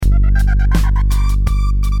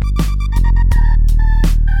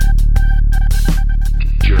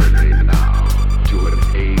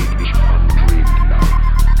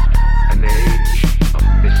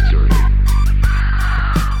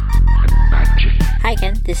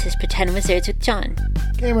This is Pretend Wizards with John.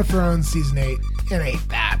 Game of Thrones Season 8. It ain't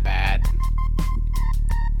that bad.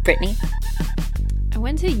 Brittany. I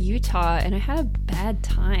went to Utah and I had a bad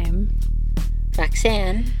time.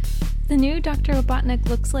 Roxanne. The new Dr. Robotnik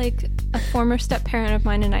looks like a former step-parent of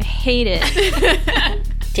mine and I hate it.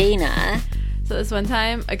 Dana. So this one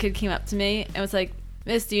time, a kid came up to me and was like,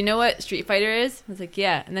 "Miss, do you know what Street Fighter is?" I was like,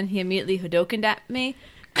 "Yeah." And then he immediately Hadokened at me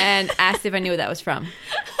and asked if I knew what that was from.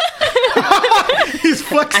 He's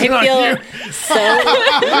flexing on you. I feel so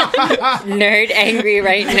nerd angry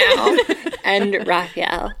right now. And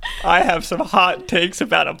Raphael. I have some hot takes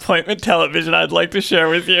about appointment television I'd like to share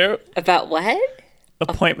with you. About what?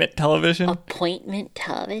 Appointment television? Appointment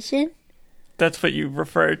television? That's what you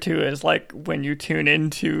refer to as, like, when you tune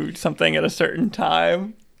into something at a certain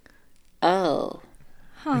time. Oh.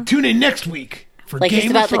 Tune in next week for Like, Game it's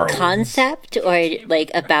about of Thrones. the concept or,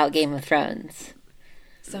 like, about Game of Thrones?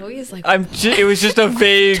 Zoe is like, It was just a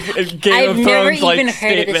vague Game I've of never Thrones, like, even heard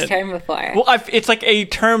statement. of this term before. Well, it's like a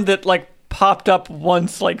term that, like, popped up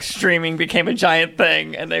once, like, streaming became a giant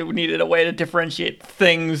thing, and they needed a way to differentiate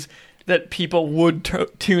things that people would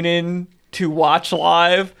tune in to watch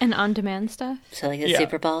live. And on-demand stuff? So, like, the Yeah.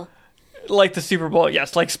 Super Bowl? Like the Super Bowl,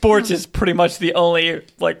 yes. Like, sports is pretty much the only,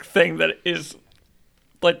 like, thing that is,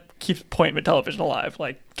 like, keeps appointment television alive,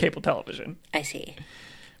 like cable television. I see.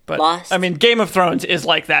 But, Lost. I mean, Game of Thrones is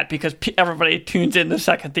like that because everybody tunes in the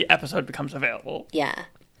second the episode becomes available. Yeah.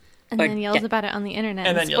 And Or- then yells yeah. about it on the internet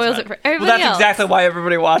And and, then yells spoils about it for it. everybody Well, that's else. exactly why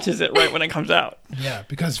everybody watches it right when it comes out. Yeah,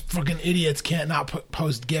 because fucking idiots can't not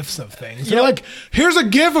post GIFs of things. They're like, here's a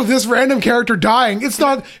GIF of this random character dying. It's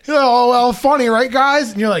not, funny, right,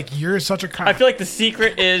 guys? And you're like, you're such a cunt. I feel like the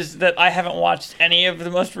secret is that I haven't watched any of the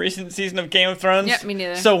most recent season of Game of Thrones. Yeah, me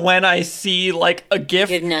neither. So when I see, like, a GIF,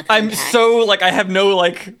 You have no I'm context. so, like, I have no,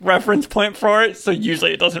 like, reference point for it, so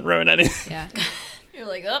usually it doesn't ruin anything. yeah. You're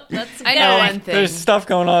like, oh, that's I I know know one one thing. There's stuff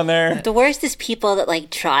going on there. The worst is people that, like,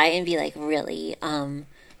 try and be, like, really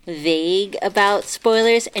vague about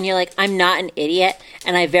spoilers, and you're like, I'm not an idiot,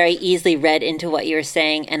 and I very easily read into what you were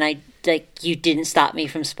saying, and you didn't stop me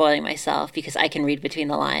from spoiling myself because I can read between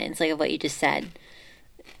the lines, like, of what you just said.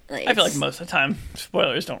 Like, I feel like it's- most of the time,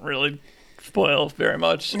 spoilers don't really spoil very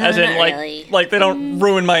much. No, As in, not like, really. like they don't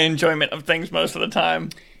ruin my enjoyment of things most of the time.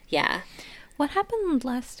 Yeah. What happened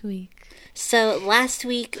last week? So, last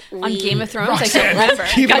week, we... on Game of Thrones, I Roxanne, can't remember.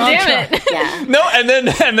 keep it God on damn track. it. Yeah. No, and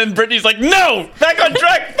then Brittany's like, no, back on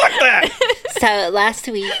track, fuck that. So last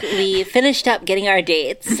week we finished up getting our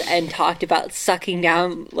dates and talked about sucking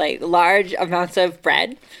down like large amounts of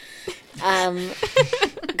bread.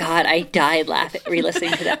 God, I died laughing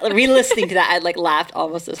re-listening to that. Re-listening to that, I like laughed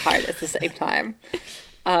almost as hard at the same time.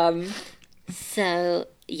 So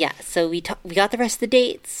yeah, so we got the rest of the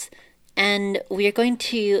dates, and we are going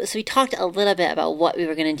to. So we talked a little bit about what we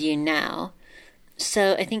were going to do now.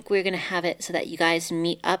 So I think we're going to have it so that you guys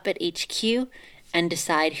meet up at HQ and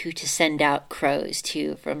decide who to send out crows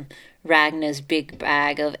to from Ragnar's big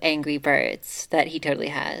bag of angry birds that he totally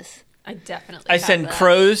has. I definitely I have send that.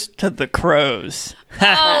 crows to the crows.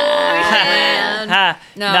 Man. Ha,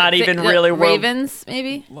 No, not even really world. Ravens,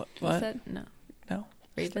 maybe? What? Said? No. No.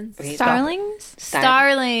 Ravens? Starlings?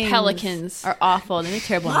 Starlings. Pelicans are awful. They make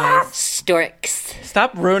terrible noise. Storks.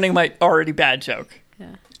 Stop ruining my already bad joke.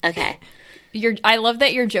 Okay. I love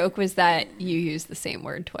that your joke was that you used the same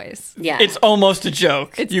word twice. Yeah. It's almost a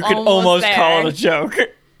joke. It's You could almost almost call there. it a joke.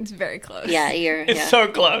 It's very close. yeah, you're It's yeah. so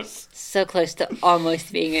close. so close to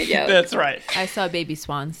almost being a joke. That's right. I saw baby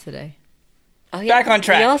swans today. Oh, yeah. Back on We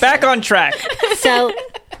track. also- Back on track. So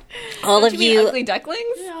all of you ugly ducklings?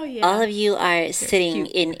 Oh, yeah. all of you are sitting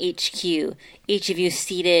in HQ. Each of you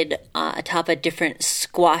seated atop a different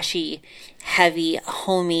squashy, heavy,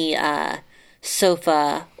 homey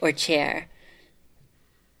sofa or chair.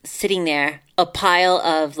 Sitting there, a pile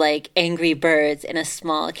of like angry birds in a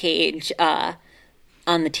small cage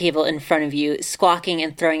on the table in front of you, squawking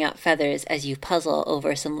and throwing out feathers as you puzzle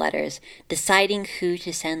over some letters, deciding who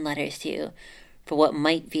to send letters to for what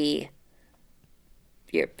might be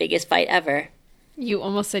your biggest fight ever. You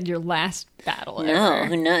almost said your last battle No,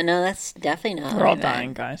 ever. no, that's definitely not. We're all what I dying,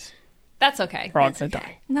 meant. guys. That's okay. We're all gonna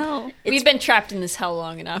die. No. We've been trapped in this hell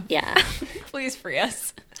long enough. Yeah. Please free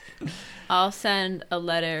us. I'll send a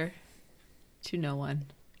letter to no one.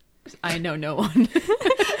 I know no one.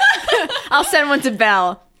 I'll send one to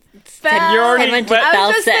Belle. Belle, You already Send one to went- I Belle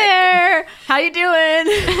was just Set. there. How you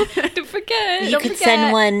doing? Don't forget. You Don't could forget.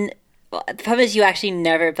 send one. Well, the problem is you actually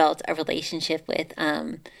never built a relationship with.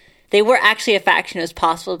 They were actually a faction. It was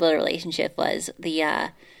possible to build a relationship. Was the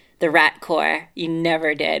Rat Corps? You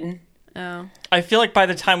never did. Oh. I feel like by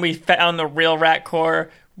the time we found the real Rat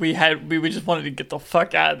Core, we just wanted to get the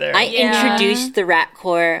fuck out of there. I Yeah. introduced the Rat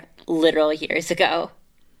Corps literal years ago.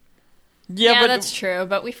 Yeah, that's true,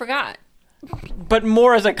 but we forgot. but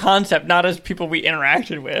more as a concept, not as people we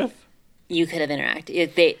interacted with. You could have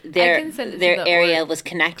interacted. can send it to Their the area org was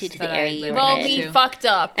connected to the that I area you live were in. in. Well, we fucked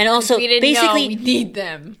up. And also, we didn't basically- know we need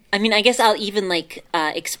them. I mean, I guess I'll even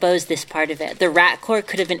expose this part of it. The Rat Corps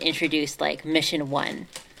could have been introduced like Mission 1.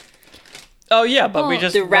 Oh yeah, but we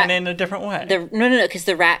just the went rat- in a different way. No, because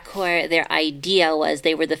the Rat Corps, their idea was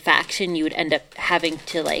they were the faction you would end up having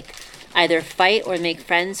to like either fight or make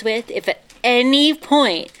friends with if at any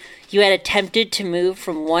point you had attempted to move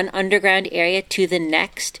from one underground area to the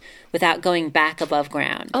next without going back above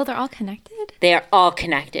ground. Oh, they're all connected? They are all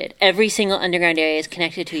connected. Every single underground area is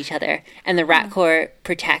connected to each other, and the Rat Corps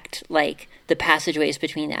protect like the passageways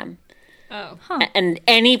between them. Oh. And at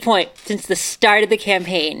any point since the start of the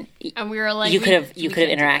campaign, And we were like, you could have we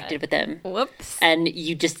interacted can't do that. with them, Whoops. and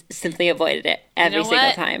you just simply avoided it every know single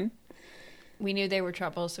what? time. We knew they were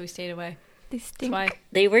trouble, so we stayed away. They That's stink. why.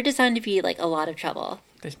 They were designed to be like a lot of trouble.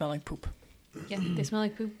 They smell like poop. Yeah, they smell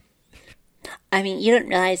like poop. I mean, you don't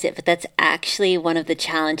realize it, but that's actually one of the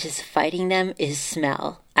challenges of fighting them is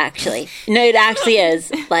smell. Actually, no, it actually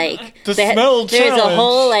is. Like The smell there's a challenge.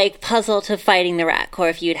 whole like puzzle to fighting the Rat Corps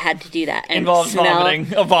if you'd had to do that. And Involves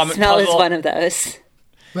vomiting. A vomit Smell puzzle. is one of those.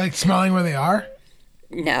 Like smelling where they are.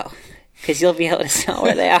 No, because you'll be able to smell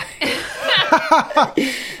where they are.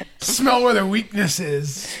 Smell where their weakness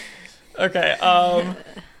is. Okay.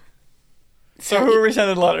 So who are we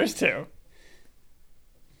sending letters to?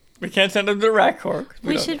 We can't send them to Rat Corps. 'cause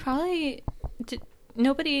We don't- should probably.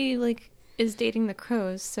 Nobody is dating the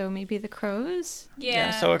crows, so maybe the crows.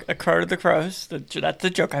 Yeah. So a crow to the crows. That's the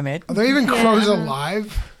joke I made. Are there even crows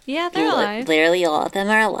alive? Yeah, they're alive. Literally, all of them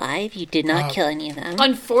are alive. You did not kill any of them.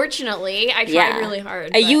 Unfortunately, I tried really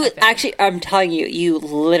hard. but You I failed. actually, I'm telling you, you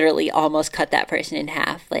literally almost cut that person in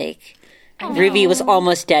half. Like, Ruby was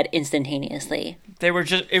almost dead instantaneously. It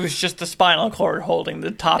was just the spinal cord holding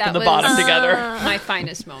the top That and the was- bottom together. my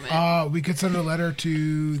finest moment. We could send a letter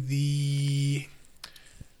to the.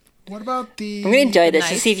 What about the? I'm gonna enjoy this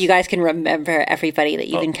to Nice. see if you guys can remember everybody that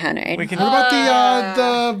you've encountered. We can. What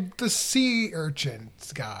about the sea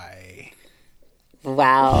urchins guy?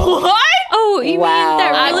 Wow. What? Oh, you Wow. mean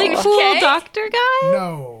that really Okay. cool doctor guy?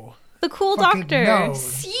 No. The cool Fucking doctor. no.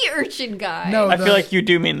 Sea urchin guy. No. I feel like you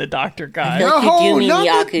do mean the doctor guy. I feel like No, you do mean the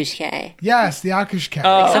not the- Yakushke. Yes, the Akushka.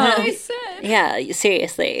 That's what I said. Yeah,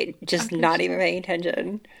 seriously, just not even paying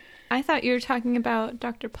attention. I thought you were talking about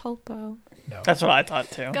Dr. Pulpo. That's what I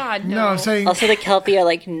thought too. God, No, no. I'm saying. Also, the Kelpie are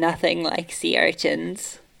like nothing like sea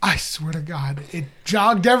urchins. I swear to God, it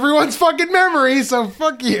jogged everyone's fucking memory. So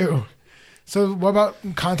fuck you. So what about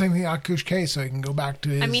contacting the Akushke so he can go back to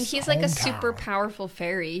his? I mean, he's like a hometown? super powerful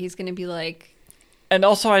fairy. He's going to be like, And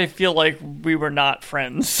also, I feel like we were not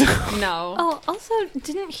friends. no. Oh, also,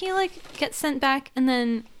 didn't he get sent back and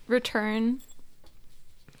then return?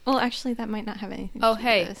 Well, actually, that might not have anything. Oh, to do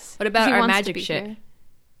hey, with this. what about He our wants to magic be shit? here.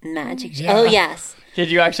 Magic shit. Yeah. Oh, yes. Did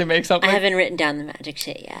you actually make something? I haven't written down the magic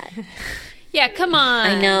shit yet. Yeah, come on.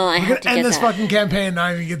 I know, I We're have to gonna end get this that. fucking campaign and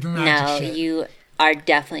not even get the magic No, shit. you are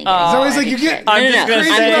definitely It's getting always like magic you get. shit. I'm No, just no, gonna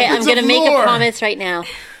no. say- I'm going to make lore. a promise right now.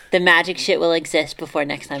 The magic shit will exist before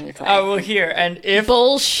next time we play. I will hear. And if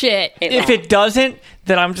Bullshit. if will. it doesn't,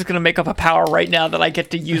 then I'm just gonna make up a power right now that I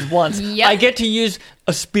get to use once. Yep. I get to use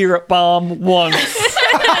a spirit bomb once.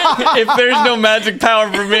 If there's no magic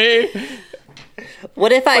power for me,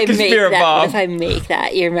 What if I Fucking make spirit that? bomb. What if I make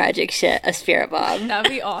that your magic shit a spirit bomb?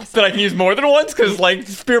 That'd be awesome. that I can use more than once, because like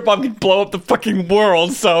spirit bomb can blow up the fucking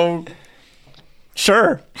world. So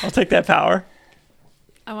sure, I'll take that power.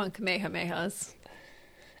 I want Kamehamehas.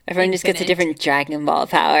 Everyone just gets a Infinite. different Dragon Ball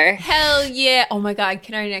power. Hell yeah. Oh my god,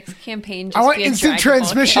 can our next campaign just I want be a instant Dragon Ball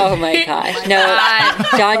transmission. Oh my god! No, God.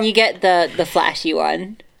 John, you get the flashy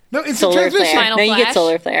one. No, instant Solar transmission. flare. Final No, you get flash?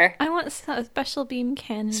 solar flare. I want a special beam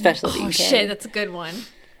cannon. Special beam Oh cannon. shit, that's a good one.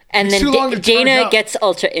 And It's then too long to charge Dana up. gets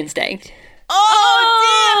Ultra Instinct.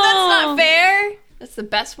 Oh, damn, that's not fair. That's the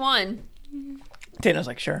best one. Dana's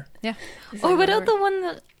like, sure. Yeah. Or what about the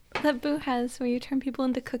one that Boo has where you turn people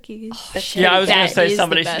into cookies? Yeah, I was gonna That say is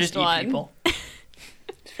somebody the should just best one. eat people.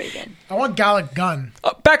 It's pretty good. I want Gallic gun.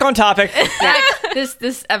 Back on topic.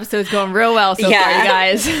 This episode's going real well so Yeah. far, you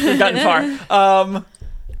guys. We've gotten far.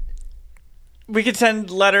 We could send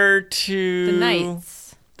letter to The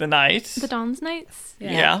Knights. The Knights. The Dawn's Knights?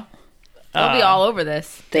 Yeah. They'll be all over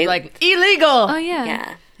this. They- They're like, illegal! Oh, yeah.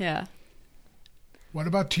 Yeah. Yeah. What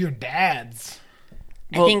about to your dads?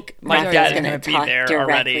 Well, I think my Rocco's dad is gonna gonna be talk there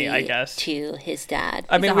directly already, I guess. to his dad.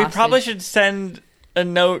 I mean, a we hostage. probably should send a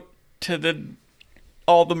note to the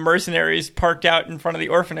all the mercenaries parked out in front of the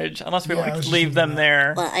orphanage, unless we Yeah, I was like just leave thinking them that.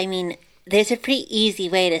 there. Well, I mean, there's a pretty easy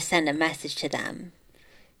way to send a message to them.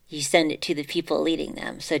 You send it to the people leading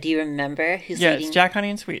them. So do you remember who's Yeah, leading? it's Jack, Honey,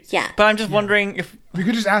 and Sweets. Yeah. But I'm just wondering if We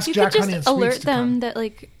could just ask You Jack could Honey and just Sweets alert to them come. that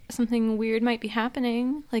like something weird might be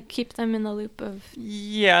happening. Like keep them in the loop of.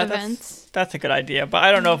 yeah, Events. that's a good idea. But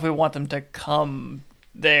I don't know if we want them to come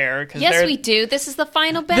there because Yes, we do. This is the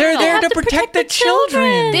final battle. they're there have to to protect protect the the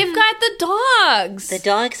children. They've got the dogs. The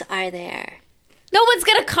dogs are there. No one's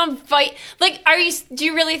gonna come fight. Like, do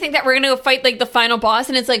you really think that we're gonna go fight like the final boss?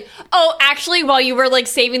 And it's like, oh, actually, while you were like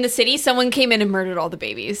saving the city, someone came in and murdered all the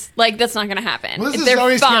babies. Like, that's not gonna happen. Well, this is They're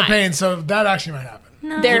Zoe's fine. campaign, so that actually might happen.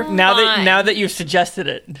 No. They're Now fine. that you've suggested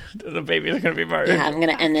it, the babies are going to be murdered. Yeah, I'm going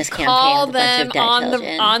to end this campaign call with a bunch them of dead on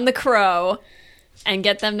children. the crow and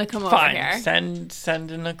get them to come Fine. over here. Send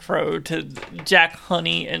in a crow to Jack,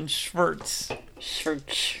 Honey, and Schwartz.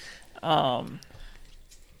 Church.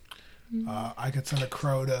 I could send a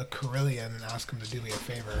crow to Carillion and ask him to do me a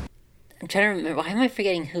favor. I'm trying to remember. Why am I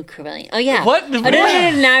forgetting who Carillion? Oh, yeah. What? Oh, no,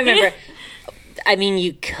 now I remember. I mean,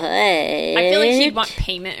 you could. I feel like she'd want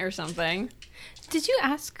payment or something. Did you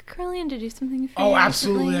ask Carillion to do something for you? Oh,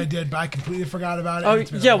 absolutely I recently? did, but I completely forgot about it. Oh,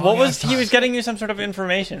 It's been a yeah, what long was... ass He was time. getting you some sort of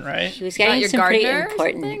information, right? She was About getting your some pretty gardener or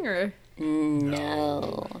important. something? Or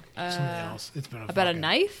No. Something else. It's been about a fucking-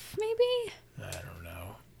 knife, maybe? I don't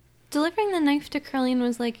know. Delivering the knife to Carillion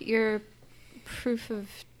was like your proof of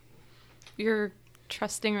your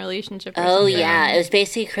trusting relationship. Or Oh, something. yeah. It was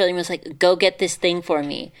basically Carillion was like, go get this thing for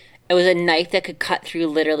me. It was a knife that could cut through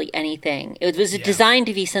literally anything. It was Yeah. designed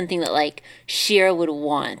to be something that, like, Shira would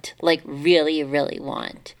want. Like, really, really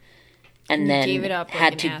want. And You then gave it up like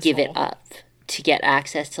had an to give it asshole. up to get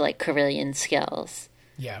access to, like, Carillion's skills.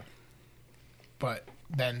 Yeah. But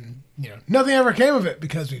then, nothing ever came of it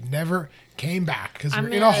because we never came back because we're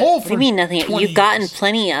in a hole What for do you mean nothing? 20 You've gotten years.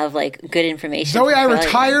 plenty of, like, good information. Zoe, from I Carillion.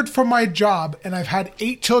 retired from my job and I've had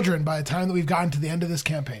 8 children by the time that we've gotten to the end of this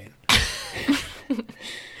campaign.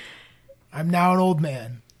 I'm now an old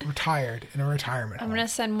man, retired in a retirement I'm home. going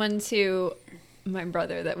to send one to my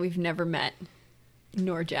brother that we've never met,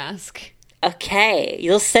 Norjask. Okay.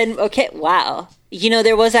 You'll send... Okay, wow.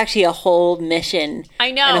 There was actually a whole mission. I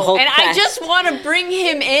and know. a whole And I quest. just want to bring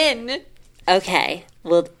him in. Okay.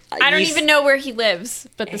 Well, I don't even know where he lives,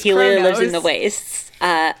 but this He crow literally knows. lives in the wastes.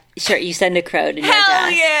 Sure, you send a crow to Norjask.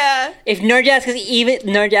 Hell yeah! If Norjask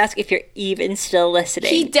if you're even still listening,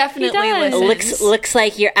 He definitely He does. listens. looks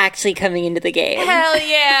like you're actually coming into the game. Hell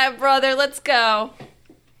yeah, brother, let's go.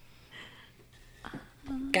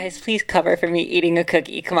 Guys, please cover for me eating a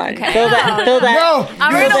cookie. Come on, Okay. fill that. No!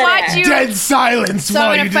 I'm you're gonna watch you. Dead silence So while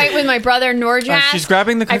I'm you gonna fight with my brother Norjask. she's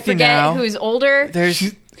grabbing the I cookie forget now. who's older.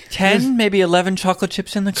 There's 10, maybe 11 chocolate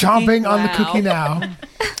chips in the cookie. chomping on the Wow. cookie now.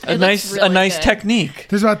 A nice really good. technique.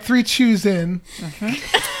 There's about 3 chews in.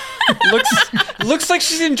 Looks like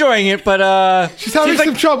she's enjoying it, but She's having like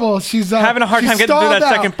some trouble. She's having a hard she's time getting through that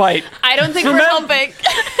stalled out. second bite. I don't think we're Remember- helping.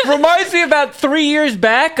 Reminds me about 3 years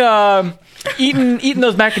back, eating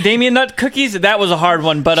those macadamia nut cookies. That was a hard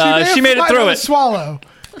one, but she made it through it. Swallow.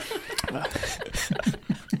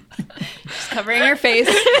 Covering her face.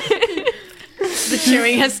 The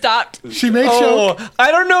chewing has stopped. She may choke. Oh,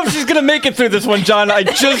 I don't know if she's gonna make it through this one, John. I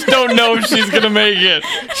just don't know if she's gonna make it.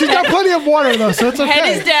 She's got plenty of water though, so it's okay.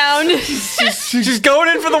 Head is down. She's going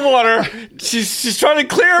in for the water. She's trying to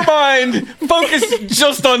clear her mind, focus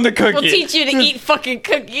just on the cookie. We'll teach you to eat fucking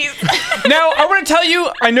cookies. Now, I want to tell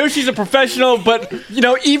you, I know she's a professional, but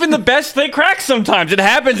even the best they crack sometimes. It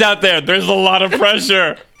happens out there. There's a lot of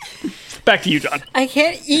pressure. Back to you, John. I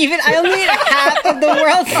can't even. I only ate half of the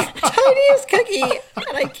world's tiniest cookie,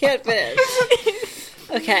 and I can't finish.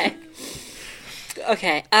 Okay.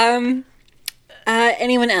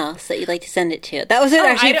 Anyone else that you'd like to send it to? That was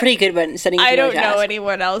actually a pretty good one. Sending it to I don't Norjask. know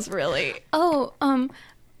anyone else really. Oh,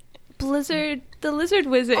 Blizzard, the Lizard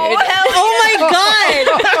Wizard. Oh my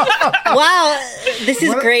god! Wow, this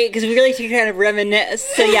is great because we really should kind of reminisce.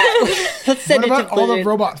 So yeah, let's send What it to about all the Blizzard.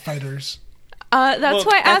 robot fighters? That's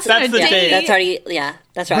why I asked that's on the a date. date. That's already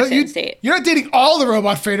that's Roxanne's date. You're not dating all the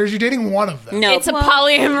robot fighters. You're dating one of them. No, It's a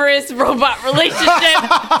polyamorous robot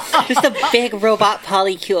relationship. just a big robot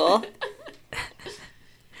polycule.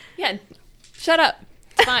 Yeah. Shut up.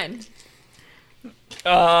 It's fine.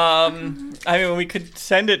 I mean, we could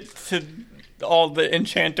send it to all the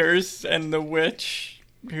enchanters and the witch,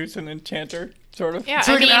 who's an enchanter, sort of. Yeah,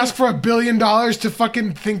 So I they can mean, ask for $1 billion to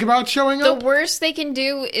fucking think about showing the up? worst they can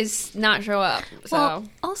do is not show up. So Well,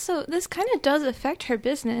 also, this kind of does affect her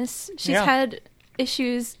business. She's Yeah. had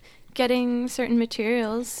issues getting certain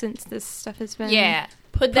materials since this stuff has been. yeah,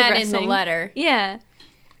 put that in the progressing. letter. Yeah.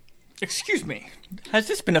 Excuse me. Has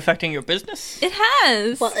this been affecting your business? It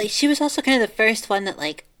has. Well, she was also kind of the first one that,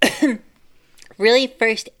 like, really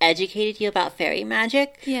first educated you about fairy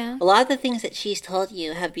magic. Yeah. A lot of the things that she's told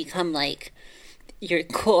you have become, like, your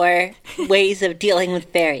core ways of dealing with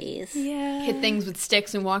fairies. yeah. Hit things with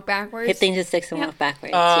sticks and walk backwards. Hit things with sticks and walk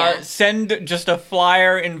backwards. Send just a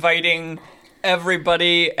flyer inviting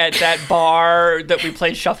everybody at that bar that we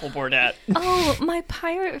played shuffleboard at. Oh, my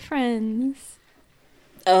pirate friends.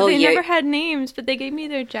 Oh, They your never had names, but they gave me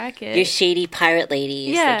their jacket. your shady pirate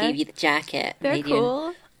ladies that Yeah. gave you the jacket. They're made you an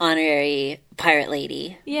cool. honorary pirate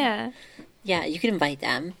lady. Yeah. Yeah, you can invite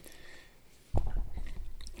them.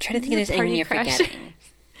 Try to think if This there's is a anything you're party crasher.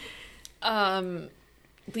 forgetting.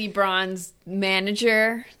 LeBron's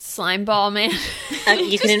manager, Slimeball Man.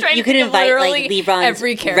 You Just trying you to can think of invite literally like LeBron's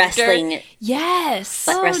every character. wrestling Yes.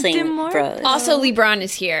 wrestling Dimorpho. bros. Also, LeBron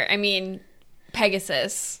is here. I mean,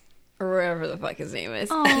 Pegasus, or whatever the fuck his name is.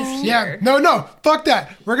 He's Yeah, here. no, fuck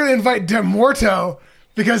that. We're gonna invite Demorto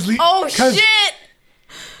because Oh, shit!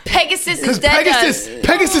 Pegasus is Because dead.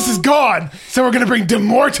 Pegasus is gone, so we're gonna bring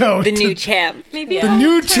Demorto, the new champ. Maybe the it'll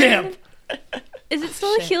new turn- champ. Is it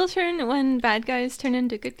still a heel turn when bad guys turn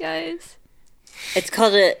into good guys? It's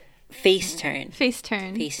called a face turn. Face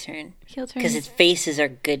turn. Face turn. Heel turn. Because its faces are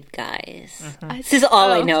good guys. I- This is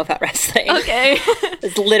all I oh. know about wrestling. Okay.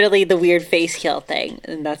 It's literally the weird face kill thing,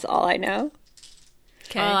 and that's all I know.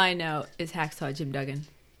 Okay. All I know is Hacksaw Jim Duggan.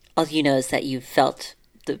 All you know is that you felt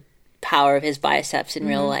the power of his biceps in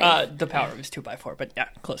real life. The power of his 2x4, but yeah,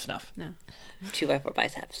 close enough. No. 2x4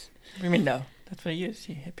 biceps. I mean, no. That's what he used.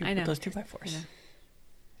 He hit people I know. with those 2x4s.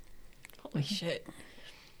 Holy shit.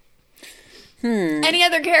 Any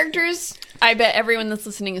other characters? I bet everyone that's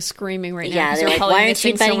listening is screaming right now. Yeah, 'cause they're like, probably why aren't you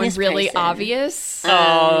missing inviting someone this really person? obvious.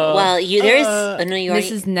 Well, there's oh, no, you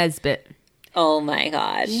already, Mrs. Nesbit. oh my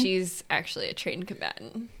god. She's actually a trained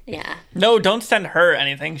combatant. Yeah. No, don't send her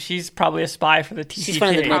anything. She's probably a spy for the TCP. She's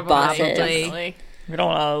one of the mid bosses. Definitely. We don't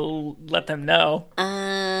want to let them know.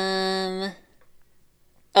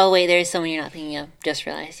 Oh wait, there is someone you're not thinking of. Just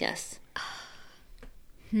realized, yes.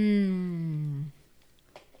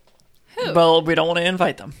 Well, we don't want to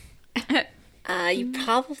invite them. You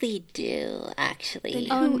probably do, actually.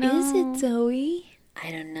 Oh, no. Zoe?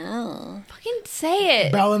 I don't know. Fucking say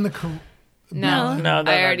it. Bell in the No, No,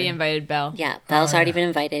 I already invited Belle. Yeah, Belle's already been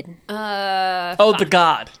invited. Oh, the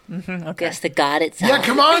god. Okay. Yes, the god itself. Yeah,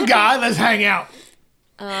 come on, guy, let's hang out.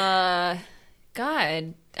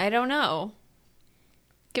 God, I don't know.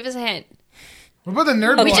 Give us a hint. What about the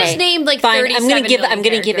nerd Okay. We boy? just named like Fine, 37 I'm gonna give million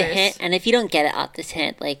a characters. hint, and if you don't get it off this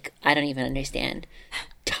hint, like I don't even understand.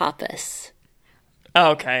 Tapas.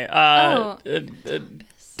 Okay. Oh.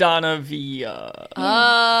 Donna Villa.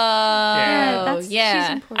 Oh, Yeah, that's- she's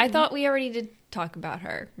yeah. important. I thought we already did talk about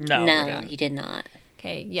her. No. No, you did not.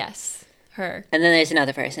 Okay, yes, her. And then there's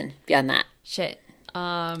another person beyond that. Shit.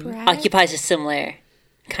 Brad? Occupies a similar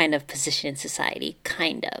kind of position in society.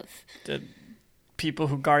 Kind of. The people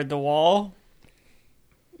who guard the wall.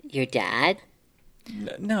 Your dad.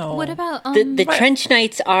 No. What about The trench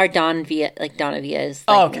knights are Donna Villa's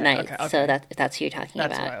like, Oh, okay, knights. okay. So if that's who you're talking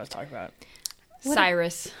That's about. what I was talking about.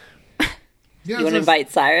 Cyrus. Yeah, You want to so-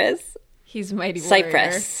 invite Cyrus? He's mighty warrior.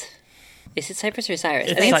 Cypress. Is it Cypress or Cyrus?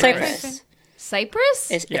 It's I think it's Cypress. Cypress.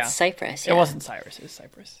 Cypress? Yeah. It's Cypress. It Yeah. wasn't Cyrus. It was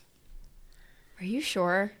Cyprus. Are you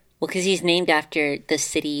sure? Well, because he's named after the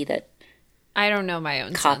city that. I don't know my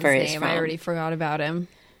own Copper son's is name. from. I already forgot about him.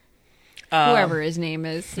 Whoever his name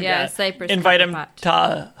is. Yeah, Cypress. Invite him Pepperpot.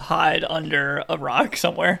 to hide under a rock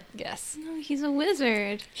somewhere. Yes. No, he's a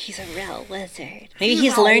wizard. He's a real wizard. Maybe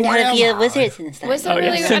he's learned how to be a wizard since then. Was there Oh, yeah,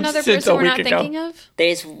 really since- another since person a we're not week ago. thinking of?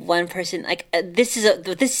 There's one person like this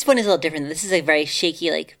one is a little different. This is a very shaky.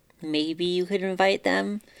 Like maybe you could invite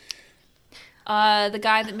them. The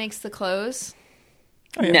guy that makes the clothes.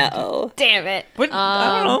 Oh, yeah. No, Damn it. But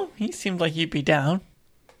I don't know. He seemed like he'd be down.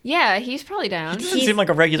 Yeah, he's probably down. He doesn't seem like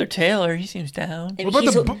a regular tailor. He seems down. I mean, What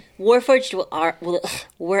about he's Warforged.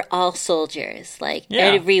 We're all soldiers. Like Yeah.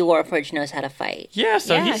 every Warforged knows how to fight. Yeah,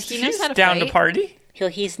 so Yeah, he's, he knows he's how to down to fight. party.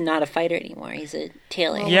 He's not a fighter anymore. He's a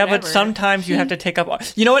tailor. Yeah, but whatever. sometimes you have to take up.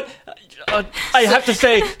 You know what? I have to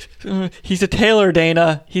say, he's a tailor,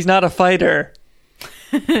 Dana. He's not a fighter.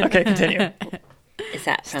 Okay, continue. Is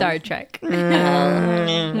that from? Star Trek. Oh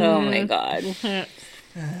my god.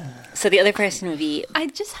 So the other person would be. I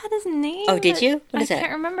just had his name. Oh, did but you? What is I it?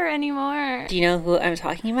 can't remember anymore. Do you know who I'm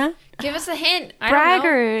talking about? Give us a hint. I don't know.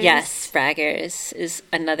 Braggers. Yes, Braggers is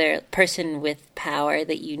another person with power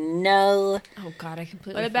that you know. Oh God, I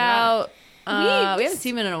completely. What forgot. about? We haven't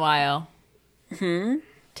seen him in a while.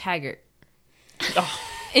 Taggart?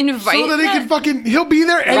 Invite So that he can he'll be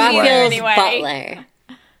there anyway. Raphael's anyway. butler.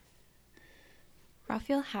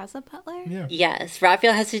 Raphael has a butler? Yeah. Yes,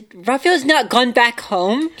 Raphael's not gone back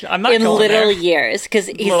home I'm not in going little there. years because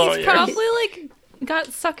Little he's years. Probably like got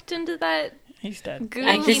sucked into that He's dead. goo.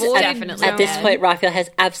 At this, void definitely at this zone. point, Raphael has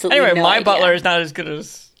absolutely Anyway, no my idea. butler is not as good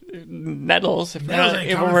as Nettles. If Nettles ain't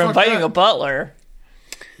if coming, we're fuck inviting that. a butler,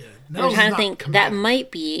 I'm trying to think. That might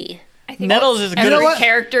be. I think Nettles is You good. know every what?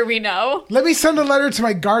 character we know. Let me send a letter to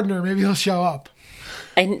my gardener. Maybe he'll show up.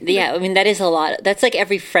 Yeah, I mean that is a lot. That's like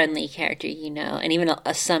every friendly character you know, and even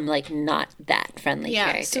some like not that friendly Yeah,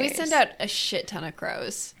 characters. so we send out a shit ton of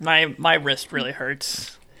crows. My wrist really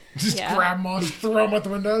hurts. Just Yeah. grab him on, throw him out the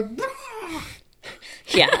window.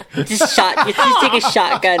 Yeah, just take a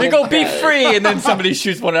shotgun. They and go be throw it. free, and then somebody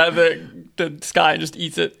shoots one out of the sky and just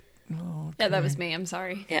eats it. Yeah, that was me. I'm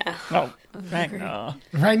sorry. Yeah, No, Ragnar.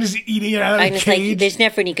 Magnus eating it out of I'm the just like, cage. there's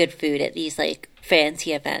never any good food at these like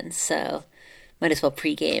fancy events, so might as well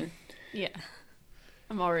pregame. Yeah.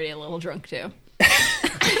 I'm already a little drunk too.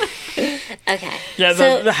 Okay. Yeah,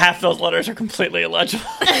 So- the half those letters are completely illegible.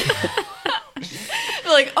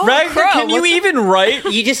 Like, oh, Ragnar, crow, can you what's even write?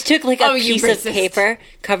 You just took like a Oh, you piece of racist. paper,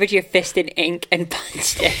 covered your fist in ink, and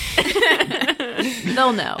punched it.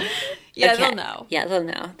 They'll know. Yeah, Okay. they'll know. Yeah, they'll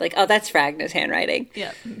know. Like, oh, that's Ragnar's handwriting.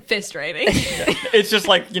 Yeah, fist writing. It's just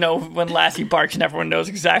like, when Lassie barks and everyone knows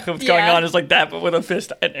exactly what's going Yeah. on. It's like that, but with a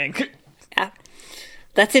fist and ink. Yeah.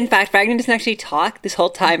 That's in fact, Ragnar doesn't actually talk this whole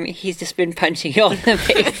time. He's just been punching you all in the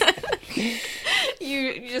face.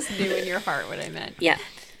 You just knew in your heart what I meant. Yeah.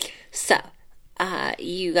 So,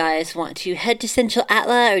 you guys want to head to Central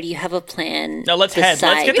Atla, or do you have a plan? No, let's head. Let's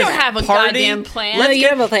besides get We this don't have a party. goddamn plan. No, you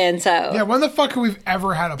have a plan, so. yeah, when the fuck have we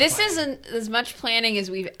ever had a This plan? isn't as much planning as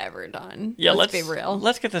we've ever done. Yeah, let's be real.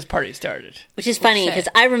 Let's get this party started. Which is funny shit. because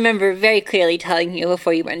I remember very clearly telling you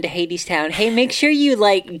before you went to Hades Town, hey, make sure you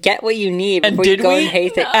like get what you need And before you did go we? in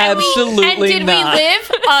Hades. Absolutely And did not. we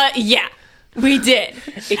live? Yeah, we did.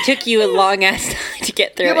 It took you a long ass time to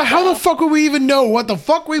get through Yeah, it. but how the fuck would we even know what the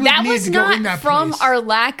fuck we would That need was to go in not that from place? our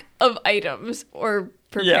lack of items or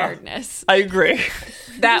preparedness. I agree.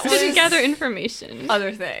 That To was gather information.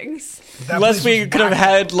 other things. That Unless place we was could have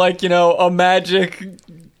whack. had, a magic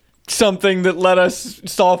something that let us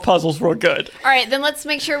solve puzzles real good. All right, then let's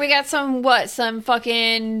make sure we got some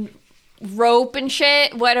fucking rope and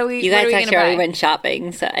shit. What are we? You what guys are we actually gonna already buy? went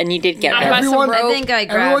shopping, so and you did get I rope. bought some Everyone- rope. I think I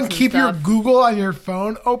grabbed Everyone some keep your stuff. Google on your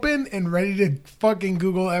phone open and ready to fucking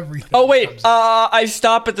Google everything. Oh, wait. I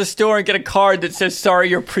stop at the store and get a card that says, sorry,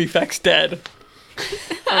 your prefect's dead.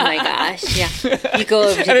 Oh my gosh, yeah. You go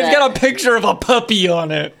over to And it's the, got a picture of a puppy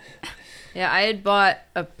on it. Yeah, I had bought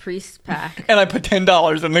a priest pack. And I put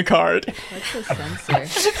 $10 in the card. What's the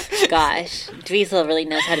sensor? gosh. Dweezil really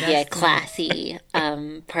knows how to be a classy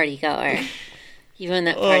party goer. Even when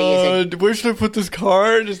that party is Where should I put this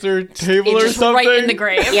card? Is there a table or Just something? right in the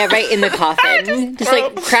grave. yeah, right in the coffin. just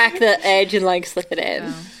like crack the edge and like slip it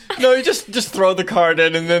in. No, you just throw the card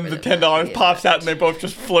in, and then the $10 pops out, and they both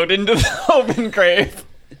just float into the open grave.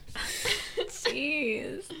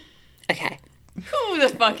 Jeez. Okay. Who the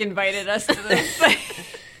fuck invited us to this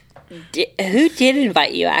thing? Who did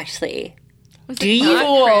invite you actually? Do you?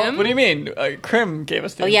 What do you mean? Krim gave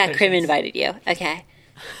us the Oh yeah, Krim invitations. invited you. Okay.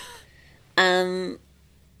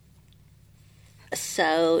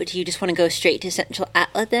 So do you just want to go straight to Central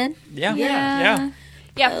Atla then? Yeah. Yeah.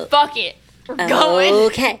 Yeah, fuck it. We're going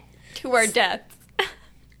Okay. to our death.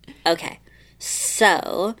 Okay.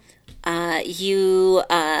 So, you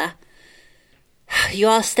all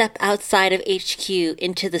step outside of HQ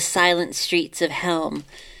into the silent streets of Helm.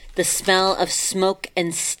 The smell of smoke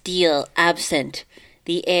and steel absent.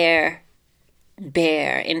 The air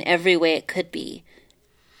bare in every way it could be.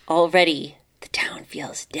 Already, the town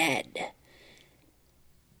feels dead.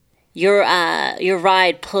 Your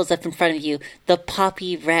ride pulls up in front of you. The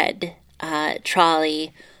poppy red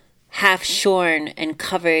trolley, half shorn and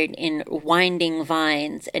covered in winding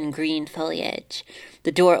vines and green foliage.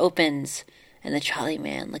 The door opens, and the trolley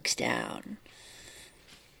man looks down.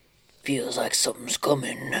 Feels like something's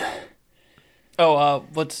coming. Oh,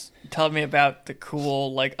 tell me about the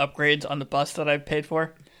cool, upgrades on the bus that I paid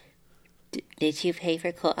for? Did you pay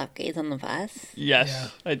for cool upgrades on the bus?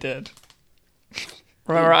 Yes, Yeah. I did.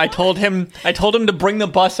 Remember, I told him to bring the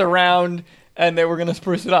bus around, and they were going to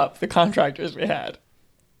spruce it up, the contractors we had.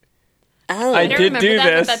 Oh, I I don't did remember do that,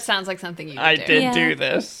 this. but that sounds like something you would I do. did Yeah. do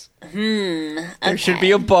this. okay. There should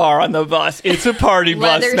be a bar on the bus. It's a party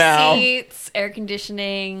bus Leather now. seats, air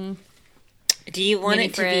conditioning. Do you want mini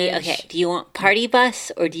it to be fridge. okay? Do you want party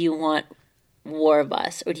bus or do you want war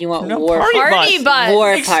bus or do you want No, war party Party bus.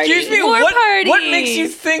 war Excuse party? me, War what party. makes you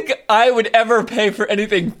think I would ever pay for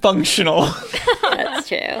anything functional? That's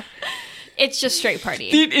true. It's just straight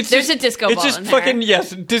party. There's a disco ball It's just in fucking, there. yes,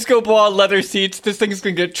 disco ball, leather seats. This thing's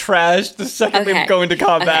going to get trashed the second we Okay. go into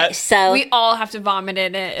combat. Okay, so We all have to vomit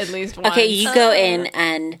in it at least once. okay, you go in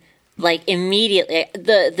and like immediately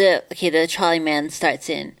the trolley man starts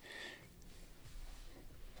in.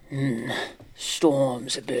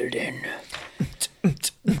 Storms are building.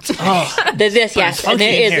 There's yes, and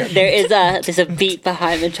there's a beat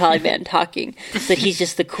behind the trolley man talking, so he's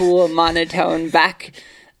just the cool monotone back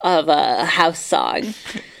of a house song.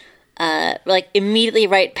 Like immediately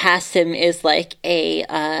right past him is like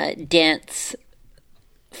a dance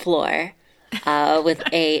floor with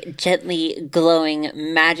a gently glowing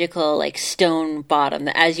magical like stone bottom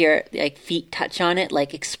that as your like feet touch on it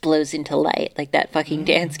like explodes into light like that fucking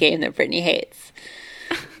dance game that Brittany hates.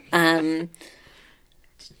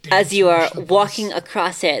 As you are walking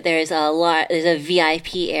across it, there's a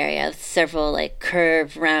VIP area with several like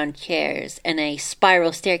curved round chairs and a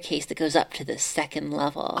spiral staircase that goes up to the second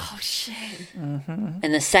level. Oh shit!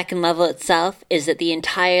 And the second level itself is that the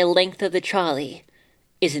entire length of the trolley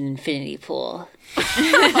is an infinity pool. Say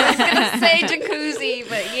jacuzzi,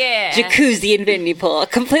 but yeah. Jacuzzi infinity pool.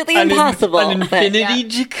 Completely An impossible. An but infinity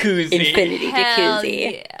jacuzzi. infinity Hell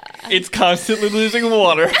jacuzzi. yeah. It's constantly losing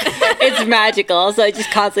water. It's magical, so it's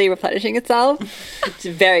just constantly replenishing itself. It's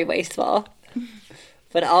very wasteful.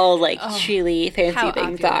 But all like truly fancy how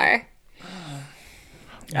things opulent. are.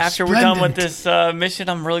 After we're done with Splendid. this mission,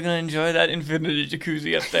 I'm really going to enjoy that infinity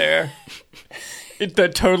jacuzzi up there.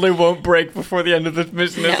 That totally won't break before the end of this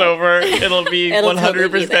mission is No. over. It'll be It'll totally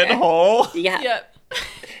be 100% there. whole. Yeah. Yep.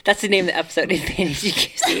 That's the name of the episode, Infinity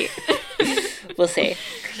Jacuzzi. We'll see.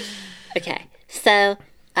 Okay. So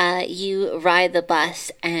you ride the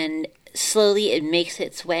bus and slowly it makes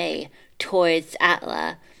its way towards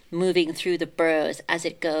Atla, moving through the boroughs as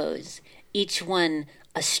it goes, each one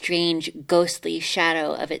a strange ghostly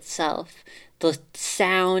shadow of itself. The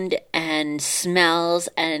sound and smells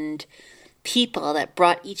and people that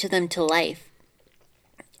brought each of them to life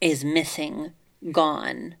is missing,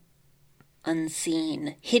 gone,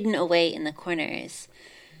 unseen, hidden away in the corners.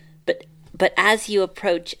 But as you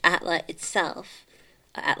approach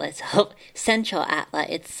Central Atla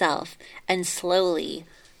itself, and slowly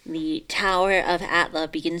the tower of Atla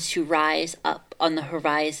begins to rise up on the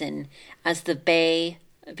horizon as the bay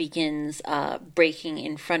begins breaking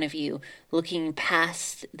in front of you, looking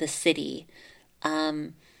past the city.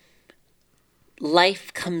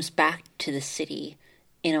 Life comes back to the city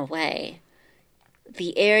in a way.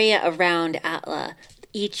 The area around Atla,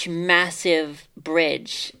 each massive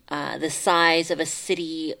bridge, the size of a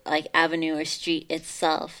city like avenue or street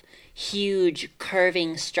itself, huge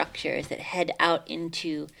curving structures that head out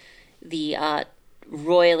into the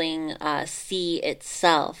roiling sea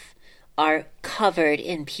itself, are covered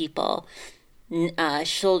in people,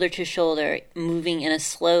 shoulder to shoulder, moving in a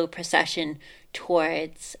slow procession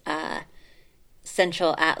towards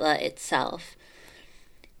Central Atla itself.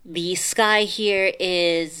 The sky here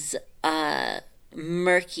is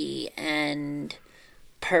murky and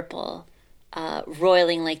purple,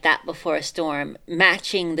 roiling like that before a storm,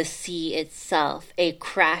 matching the sea itself, a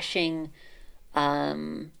crashing,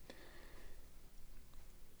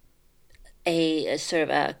 a sort of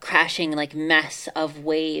a crashing like mess of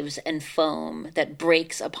waves and foam that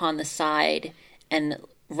breaks upon the side and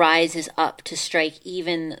rises up to strike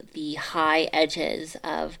even the high edges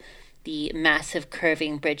of the massive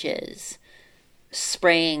curving bridges,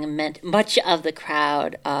 spraying much of the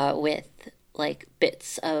crowd with like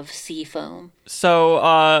bits of sea foam. So,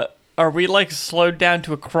 are we like slowed down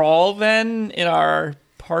to a crawl then in our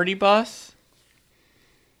party bus?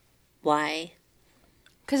 Why?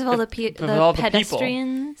 Because of all the, all the people.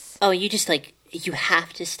 pedestrians. Oh, you just like you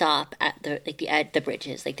have to stop at the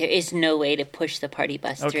bridges. Like there is no way to push the party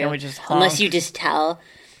bus Oh, through can we just unless honk? you just tell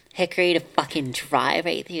Hickory to fucking drive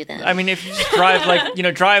right through them. I mean, if you just drive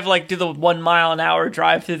do the 1 mile an hour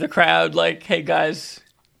drive through the crowd, like, hey guys,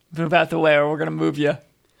 move out the way or we're going to move you.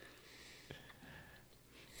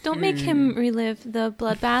 Don't make him relive the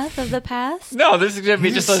bloodbath of the past. No, this is going to be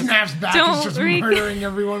He just just a... snaps back Don't and starts re- murdering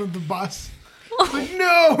everyone at the bus. Like,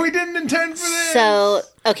 no, we didn't intend for this. So,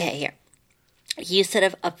 okay, here. You sort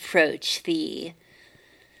of approach the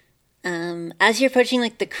as you're approaching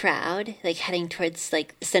like the crowd, like heading towards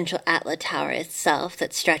like Central Atla Tower itself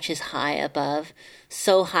that stretches high above,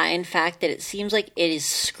 so high in fact that it seems like it is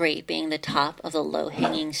scraping the top of the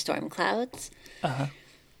low-hanging storm clouds.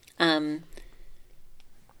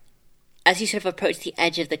 As you sort of approach the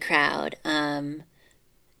edge of the crowd,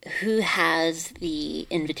 who has the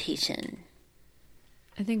invitation?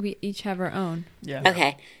 I think we each have our own. Yeah.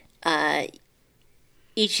 Okay.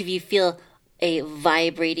 Each of you feel a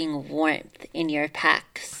vibrating warmth in your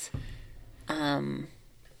pecs.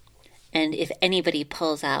 And if anybody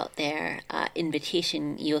pulls out their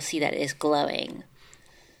invitation, you'll see that it is glowing.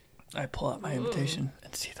 I pull out my invitation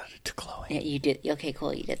and see that it's glowing. Yeah, you did. Okay,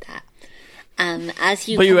 cool. You did that. As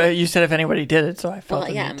you, But you said if anybody did it, so I felt well,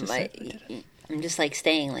 the yeah, need to say if they did it. I'm just like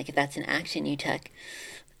saying, like if that's an action you took.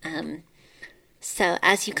 So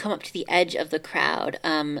as you come up to the edge of the crowd,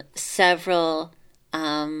 several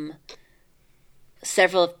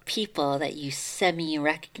people that you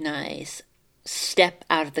semi-recognize step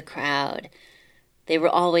out of the crowd. They were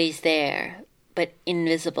always there, but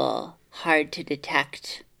invisible, hard to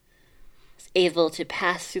detect, able to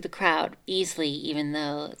pass through the crowd easily even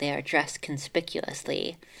though they are dressed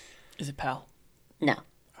conspicuously. Is it Pal? No.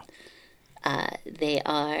 They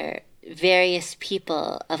are various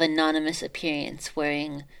people of anonymous appearance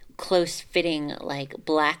wearing close-fitting, like,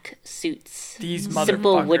 black suits. These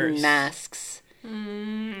simple wooden motherfuckers. masks.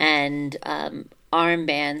 And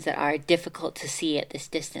armbands that are difficult to see at this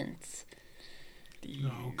distance.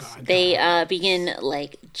 Oh God. They begin,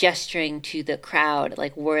 like, gesturing to the crowd,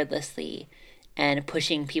 like, wordlessly, and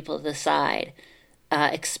pushing people to the side,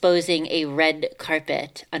 exposing a red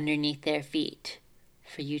carpet underneath their feet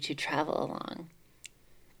for you to travel along.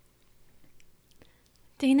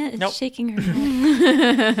 Dana is Nope. shaking her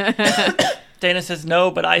head. Dana says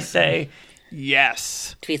no, but I say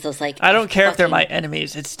yes. Tweezle's like, I don't care if they're "Fucking- my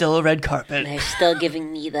enemies. It's still a red carpet. They're still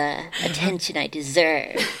giving me the attention I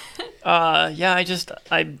deserve. Yeah,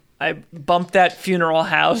 I bumped that funeral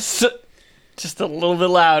house just a little bit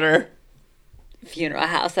louder. Funeral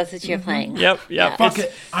House, that's what you're playing. Yep. Yeah. Fuck It's,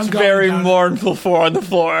 it. I'm it's going very down. mournful for on the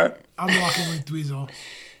floor. I'm walking with Dweezil. Well,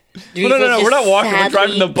 Dweezil's no, we're just not walking. We're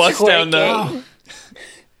driving the sadly bus down the. twerking.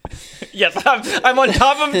 Yes, I'm on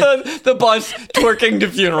top of the bus twerking to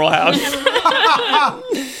funeral house.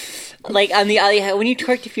 Like, on the other hand, when you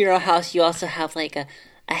twerk to Funeral House, you also have, like, a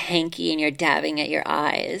hanky and you're dabbing at your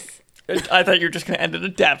eyes. I thought you were just going to end it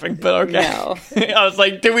at dapping, but okay. No. I was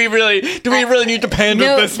like, do we really need to pander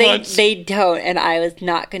No, this much? they don't, and I was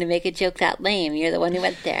not going to make a joke that lame. You're the one who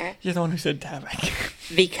went there. You're the one who said tapping.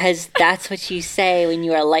 Because that's what you say when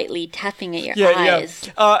you are lightly tapping at your Yeah. eyes.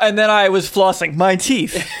 And then I was flossing my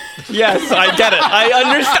teeth. Yes, I get it. I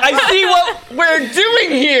understand. I see what we're doing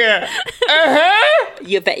here. Uh-huh.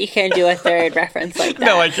 You bet you can't do a third reference like that.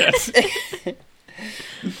 No, I can't.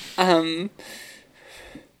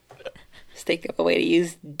 Let's think of a way to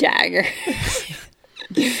use dagger.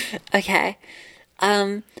 Okay.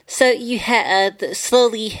 So you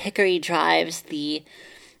slowly Hickory drives the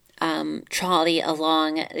trolley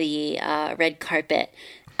along the red carpet.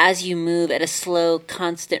 As you move at a slow,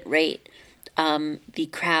 constant rate, the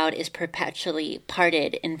crowd is perpetually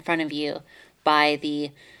parted in front of you by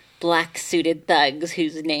the black-suited thugs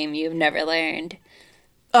whose name you've never learned.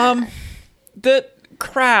 The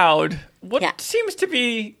crowd. What Yeah. seems to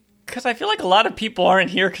be... Because I feel like a lot of people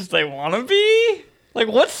aren't here because they want to be. Like,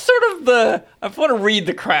 what's sort of the... I want to read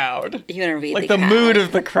the crowd. You want to read Like, the the crowd. mood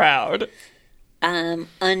of the crowd.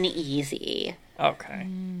 Uneasy. Okay.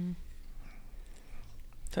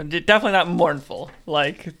 So definitely not mournful.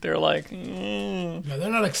 Like, they're like... No, they're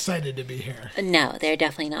not excited to be here. No, they're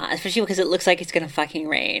definitely not. Especially because it looks like it's going to fucking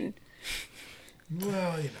rain.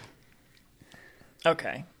 Well, you know.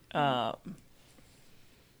 Okay. Well,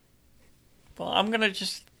 I'm going to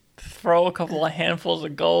just throw a couple of handfuls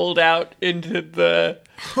of gold out into the...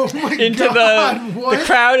 Oh my into God, the what?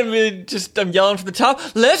 crowd and I'm yelling from the top,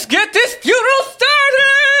 let's get this funeral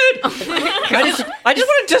started! I just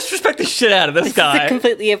want to disrespect the shit out of this It's a guy.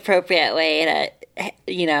 completely appropriate way to,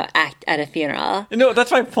 act at a funeral. No,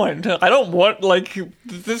 that's my point. I don't want,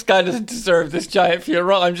 this guy doesn't deserve this giant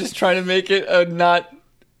funeral. I'm just trying to make it a not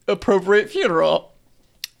appropriate funeral.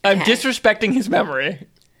 I'm Okay. disrespecting his memory.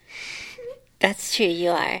 That's true,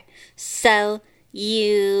 you are. So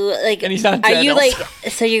you And he's not are dead you also.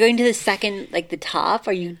 so you're going to the second, the top?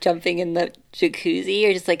 Are you jumping in the jacuzzi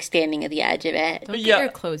or just standing at the edge of it? Don't get your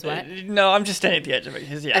clothes wet. No, I'm just standing at the edge of it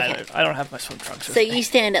because, Okay. I don't have my swim trunks with So me. you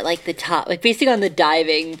stand at the top, basically on the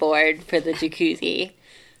diving board for the jacuzzi.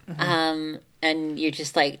 And you're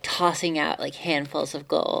just tossing out handfuls of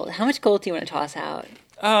gold. How much gold do you want to toss out?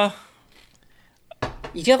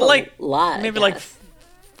 You do have a lot. I Maybe guess.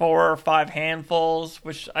 4 or 5 handfuls,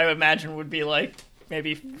 which I would imagine would be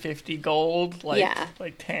maybe 50 gold, Yeah.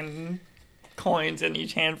 10 coins in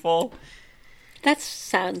each handful. That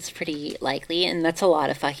sounds pretty likely, and that's a lot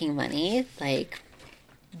of fucking money.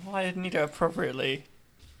 Well, I need to appropriately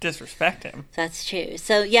disrespect him. That's true.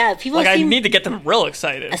 So yeah, people Like, I seem need to get them real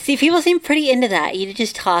excited. see people seem pretty into that. You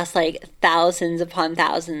just toss like thousands upon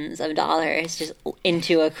thousands of dollars just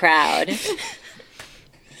into a crowd.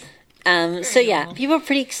 So yeah, people are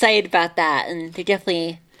pretty excited about that, and they're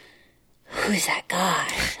definitely, who's that guy?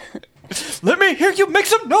 Let me hear you make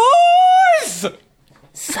some noise!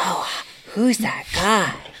 So, who's that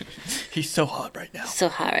guy? He's so hot right now. So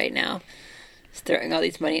hot right now. He's throwing all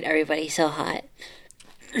these money at everybody. So hot.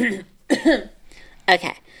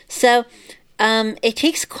 Okay, so it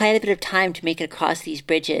takes quite a bit of time to make it across these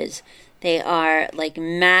bridges. They are like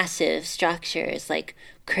massive structures, like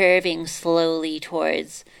curving slowly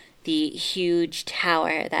towards the huge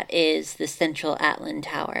tower that is the Central Atlan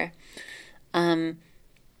Tower.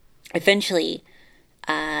 Eventually,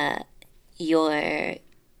 your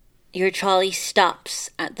trolley stops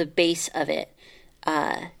at the base of it,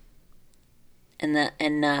 and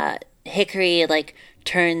Hickory like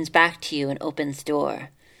turns back to you and opens the door.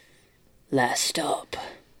 Last stop,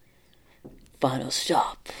 final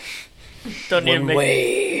stop. Don't need to One make...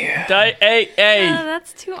 way. Hey!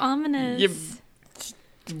 That's too ominous.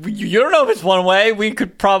 You don't know if it's one way. We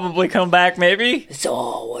could probably come back, maybe. It's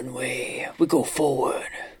all one way. We go forward.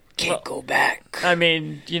 Can't go back. I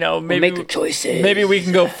mean, maybe... Make choices. Maybe we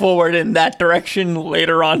can go forward in that direction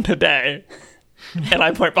later on today. And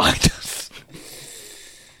I point behind us.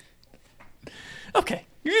 Okay.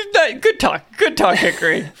 Good talk,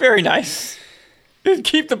 Hickory. Very nice.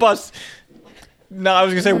 Keep the bus... No, I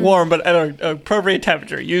was going to say warm, but at an appropriate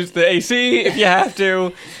temperature. Use the AC if you have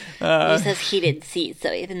to. Use those heated seats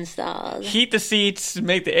that we've installed. Heat the seats,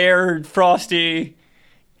 make the air frosty,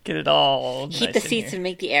 get it all Heat nice the in seats here. and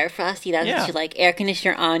make the air frosty. That's Yeah. what you like. Air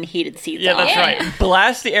conditioner on, heated seats Yeah, off. that's right.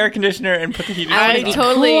 Blast the air conditioner and put the heating I seats on.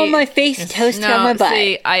 totally- Cool on my face, toasted on my butt.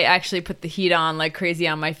 see, I actually put the heat on like crazy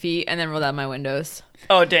on my feet and then rolled out my windows.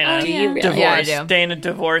 Oh, Dana. Do you really? Divorce. Yeah, I do. Dana,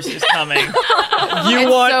 divorce is coming. You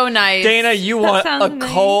It's want so nice. Dana, you want sounds a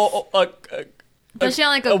nice. cold Especially on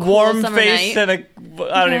like a, a cool warm summer face night. and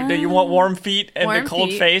I don't even know. You want warm feet and a Warm cold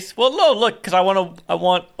feet. face? Well, no, look, because I want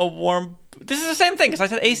a warm. This is the same thing because I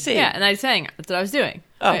said AC. Yeah, and I was saying that's what I was doing.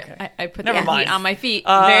 Oh, okay. I put Never the mind. heat on my feet.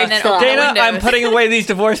 Very and then still. opened the Dana, windows. I'm putting away these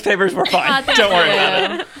divorce papers. We're fine. Don't worry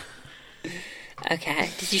about it. Okay.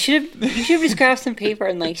 You should have just grabbed some paper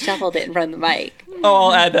and like shuffled it in front of the mic. Oh,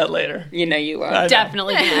 I'll add that later. You know you I will. know.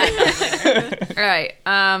 Definitely not. All right.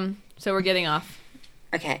 So we're getting off.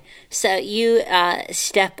 Okay. So you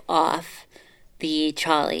step off the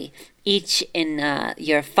trolley, each in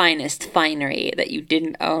your finest finery that you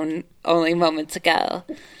didn't own only moments ago,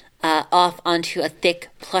 off onto a thick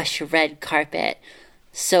plush red carpet,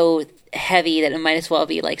 so heavy that it might as well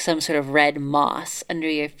be like some sort of red moss under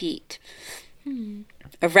your feet.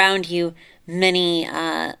 Around you, many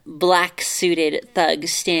black-suited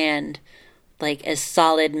thugs stand like as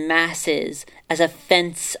solid masses as a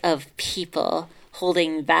fence of people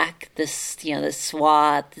holding back the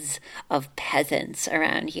swaths of peasants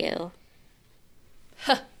around you.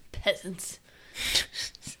 Peasants.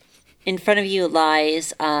 In front of you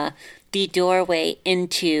lies the doorway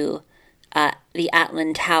into the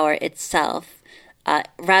Atlan Tower itself.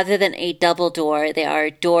 Rather than a double door, there are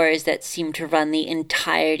doors that seem to run the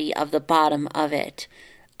entirety of the bottom of it.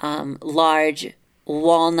 Large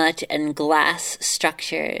walnut and glass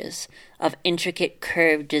structures of intricate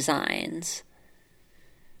curved designs.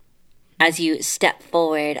 As you step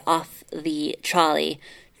forward off the trolley,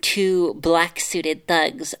 two black-suited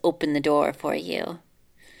thugs open the door for you.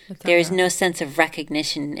 There is no sense of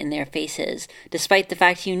recognition in their faces, despite the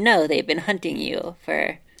fact you know they've been hunting you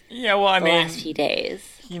for Yeah, well, I the mean, last few days.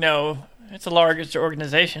 it's a large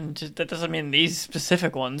organization. Just, that doesn't mean these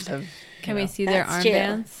specific ones have. Can we see their That's true.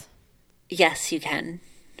 armbands? Yes, you can.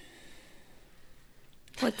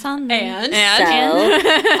 What's on them? So,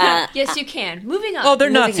 Yes, you can. Moving on. Oh,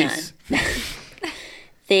 they're Moving Nazis.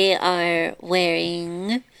 they are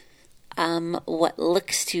wearing what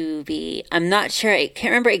looks to be... I'm not sure. I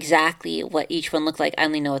can't remember exactly what each one looked like. I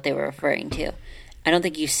only know what they were referring to. I don't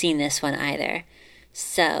think you've seen this one either.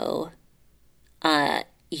 So,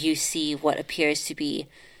 you see what appears to be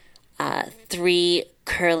 3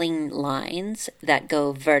 curling lines that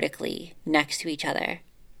go vertically next to each other.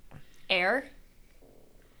 Air.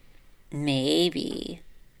 Maybe.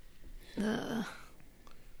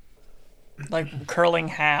 Like curling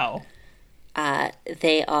how?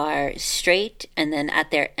 They are straight, and then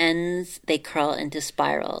at their ends, they curl into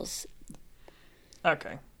spirals.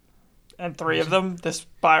 Okay. And 3 of them, the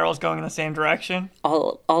spiral's going in the same direction?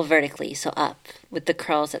 All vertically, so up, with the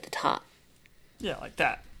curls at the top. Yeah, like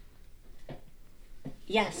that.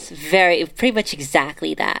 Yes, pretty much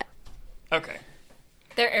exactly that. Okay.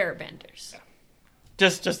 They're airbenders.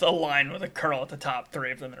 Just a line with a curl at the top,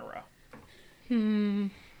 3 of them in a row.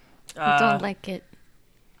 I don't like it.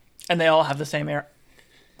 And they all have the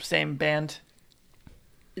same band.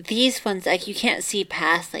 These ones, like, you can't see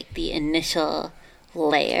past, like, the initial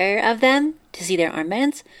layer of them to see their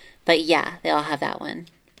armbands. But yeah, they all have that one.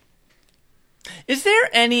 Is there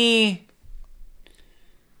any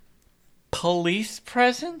police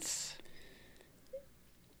presence?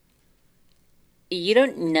 You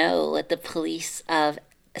don't know what the police of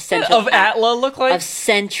Central Of Atla look like? of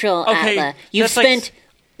Central Okay, Atla. You've that's like- spent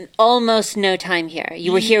almost no time here.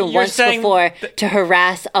 You were here You're once saying before to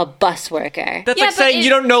harass a bus worker. That's Yeah, like but saying you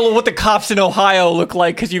don't know what the cops in Ohio look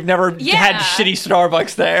like because you've never Yeah. had shitty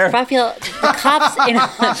Starbucks there. Raphael, the cops in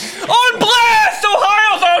On blast!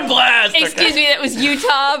 Ohio's on blast! Excuse me, that was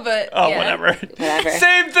Utah, but Oh, yeah. whatever. Whatever.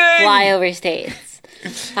 Same thing! flyover states.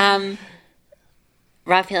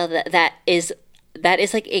 Raphael, that is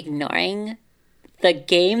like ignoring the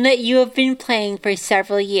game that you have been playing for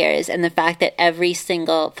several years and the fact that every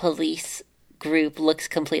single police group looks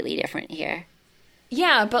completely different here.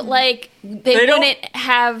 Yeah, but like they They don't- wouldn't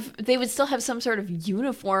have. They would still have some sort of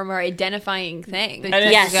uniform or identifying thing. And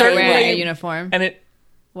it's Yes, They're wearing a certainly... uniform. And it...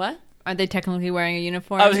 What? Are they technically wearing a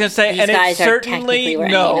uniform? I was going to say, These and guys it's are certainly technically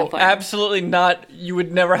wearing no, uniform. absolutely not. You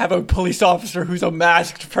would never have a police officer who's a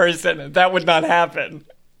masked person. That would not happen.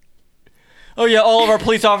 Oh yeah, all of our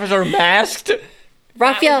police officers are masked.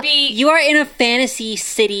 Raphael, be- you are in a fantasy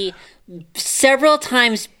city several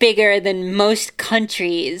times bigger than most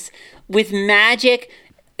countries with magic.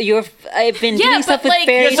 I've been Yeah, doing stuff but, with like-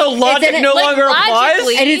 fairies. Yeah, so logic and no like, longer applies.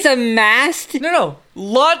 logically- and it's a masked. No.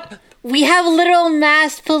 We have literal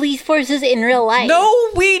masked police forces in real life. No,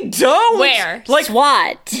 we don't. Where? Like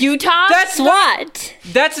SWAT. Utah? that's not, SWAT.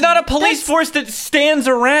 that's not a police force that stands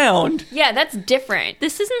around. Yeah, that's different.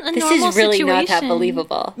 This isn't a This normal is really situation. not that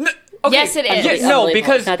believable. Okay. Yes, it is. Yeah, It's no, unbelievable.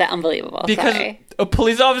 because It's not that unbelievable. because Sorry. a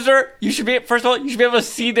police officer, you should be first of all, you should be able to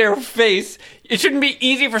see their face. It shouldn't be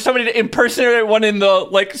easy for somebody to impersonate one in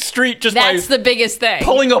the street just That's by the biggest thing.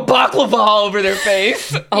 pulling a baklava over their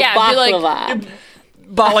face. A yeah, be like- baklava.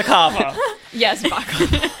 Balaclava. Yes,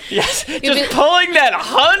 baklava. Yes, just be- pulling that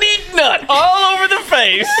honey nut all over the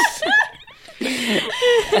face.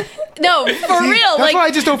 No, for real. That's like, why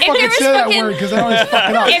I just don't if there fucking was say that fucking- word because I always fuck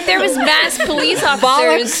it up. If there was mass police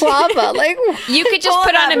officers, Balaclava. Like, you could just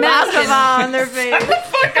put on a mask. And, on their face.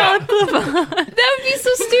 that would be so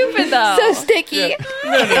stupid, though. so sticky.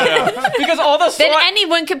 No. Because all the Then SWAT...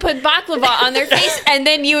 anyone could put baklava on their face, and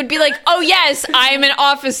then you would be like, "Oh yes, I am an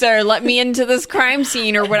officer. Let me into this crime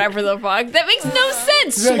scene or whatever the fuck." That makes no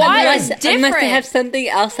sense. Yeah, SWAT unless- is Unless different. they have something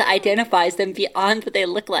else that identifies them beyond what they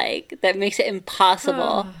look like, that makes it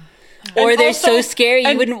impossible. Or And they're also- so scary you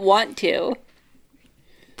and- wouldn't want to.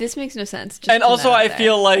 This makes no sense. Just And put also, that out I there.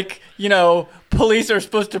 feel like, police are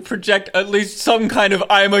supposed to project at least some kind of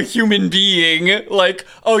I'm a human being. Like,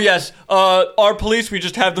 oh yes, our police, we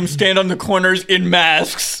just have them stand on the corners in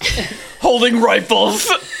masks, holding rifles.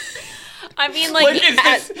 I mean, Like,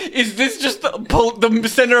 is this just the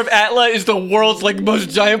center of Atla is the world's, most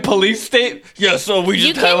giant police state? Yeah, so we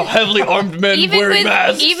You just have can- heavily armed men wearing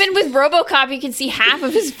masks. even with RoboCop, you can see half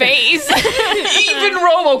of his face. Even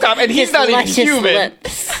RoboCop, and he's His not even luscious human.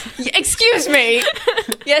 lips. Excuse me.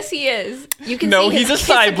 Yes, he is. You can No, see he's his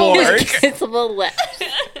a kissable cyborg. lips. Kissable lips.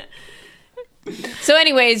 So,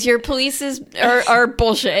 anyways, your police are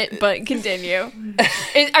bullshit. But continue.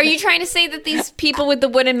 Are you trying to say that these people with the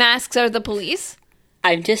wooden masks are the police?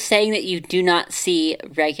 I'm just saying that you do not see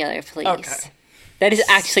regular police. Okay. That is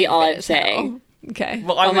actually all I'm saying. Okay.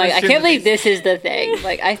 Well, I'm Oh my! gonna I assume can't that believe this is the thing.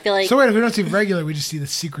 I feel like So wait, if we don't see regular, we just see the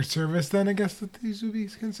Secret Service. Then I guess that these would be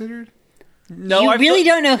considered. No, you I really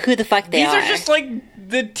feel- don't know who the fuck they These are. are just like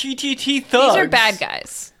the TTT thugs. These are bad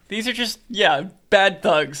guys. These are just bad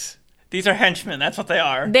thugs. These are henchmen. That's what they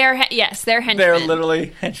are. They're henchmen. They're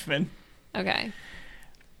literally henchmen. Okay.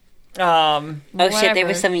 Oh shit! There Whatever.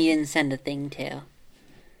 was someone you didn't send a thing to. Now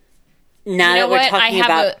You that know we're what? I talking have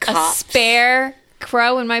about a cops, spare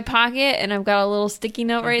crow in my pocket, and I've got a little sticky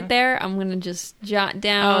note right there. I'm gonna just jot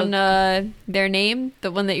down their name,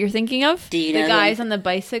 the one that you're thinking of. do you know The guys them? on the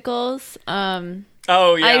bicycles.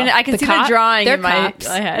 Oh yeah, I can see cop- the drawing they're in my cops.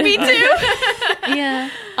 head. Me too. Yeah.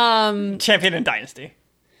 Champion and Dynasty.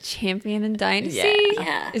 Champion and Dynasty.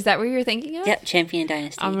 Yeah. Is that what you're thinking of? Yep, Champion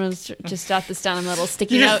Dynasty. I'm gonna just jot this down on a little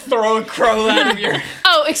sticky You note. just throw a crow out of your.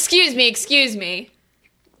 Oh, excuse me.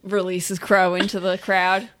 Releases crow into the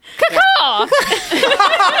crowd. Caw!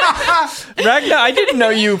 Ragnar, I didn't know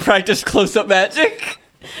you practiced close-up magic.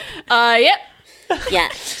 Yep. Yeah.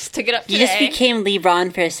 just took it up You today. just became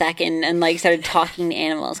LeBron for a second and like started talking to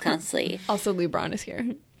animals constantly. Also, LeBron is here.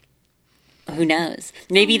 Who knows?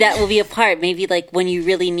 Maybe that will be a part. Maybe like when you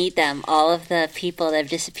really need them, all of the people that have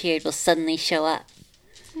disappeared will suddenly show up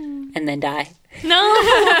and then die. No.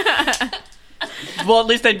 Well, at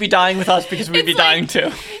least they'd be dying with us because we'd be dying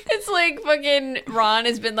too. It's like fucking Ron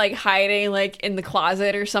has been like hiding like in the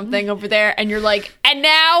closet or something over there, and you're like, and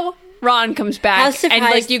now Ron comes back, and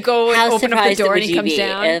like you go and how open up the surprised door would and he you comes be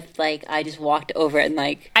down. if like I just walked over and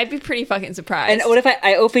like I'd be pretty fucking surprised. and what if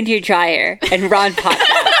I opened your dryer and Ron popped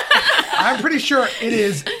out? I'm pretty sure it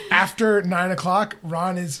is after 9 o'clock.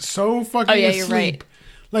 Ron is so fucking yeah, asleep. you're right.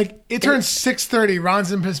 Like it turns 6:30.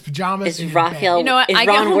 Ron's in his pajamas. Is in Raphael? You know what? Is I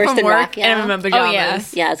Ron get home worse from than work Raphael? and I'm in my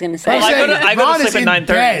pajamas. Oh yeah, I was gonna say. I'm I go saying to Ron sleep is at in 9:30.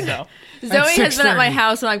 bed. So Zoe has been at my 6:30.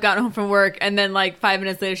 house when I've gotten home from work, and then like 5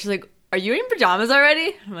 minutes later, she's like, "Are you in pajamas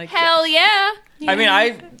already?" I'm like, Hell yeah. I mean,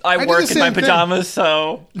 I do work the in my same thing. pajamas,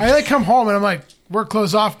 so I like come home and I'm like work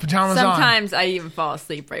clothes off, pajamas on. Sometimes I even fall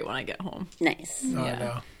asleep right when I get home. Nice. Oh, I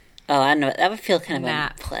know. Oh, I don't know. That would feel kind of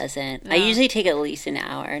Nap. unpleasant. I usually take at least an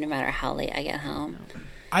hour, no matter how late I get home.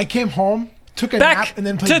 I came home, took a Back nap, and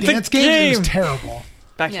then to played the dance games. It game. was terrible.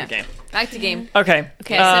 back Yeah. to the game. Back to game. Okay.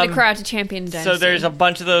 Okay, I sent a um, crowd to Champion Dynasty. So there's a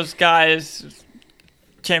bunch of those guys,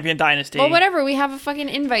 Champion Dynasty. Well, whatever. We have a fucking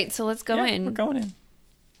invite, so let's go Yeah, in. we're going in.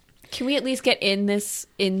 Can we at least get in this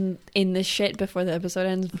this shit before the episode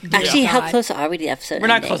ends? Actually, how God. close are we to the episode? We're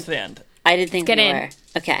not ending? close to the end. I didn't think Let's we get in. were.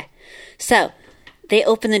 Okay. So they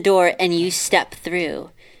open the door and you step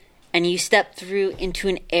through. And you step through into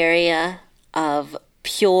an area of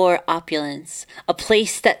pure opulence. A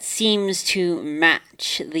place that seems to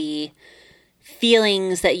match the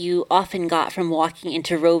feelings that you often got from walking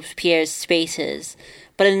into Robespierre's spaces.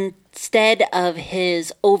 But instead of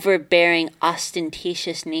his overbearing,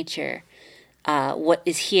 ostentatious nature, what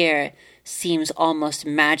is here seems almost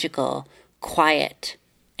magical, quiet,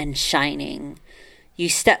 and shining. You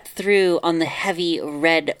step through on the heavy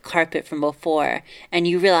red carpet from before, and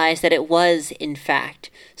you realize that it was, in fact,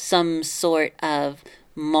 some sort of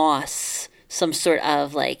moss, some sort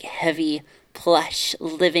of like heavy, plush,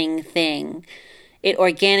 living thing. It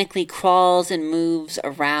organically crawls and moves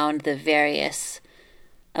around the various.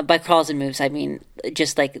 By crawls and moves, I mean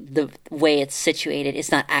just like the way it's situated.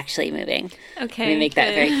 It's not actually moving. Okay. Let me make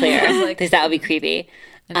that good. very clear, because that would be creepy.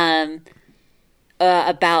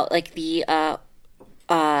 About like the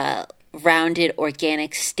rounded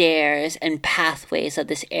organic stairs and pathways of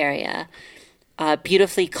this area.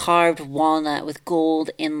 Beautifully carved walnut with gold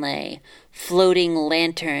inlay, floating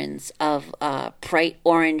lanterns of bright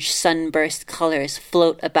orange sunburst colors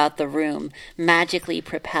float about the room, magically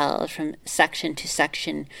propelled from section to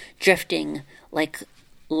section, drifting like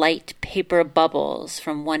light paper bubbles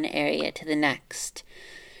from one area to the next.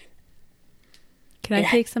 Can I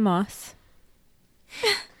take some moss?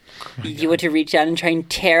 You were to reach out and try and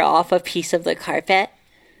tear off a piece of the carpet?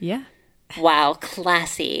 Yeah. Wow,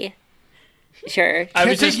 classy. Sure. I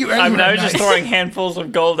was take just, you I mean, I anywhere was just nice. throwing handfuls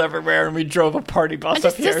of gold everywhere, and we drove a party bus up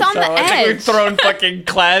just- here. just on So the I think we've edge. thrown fucking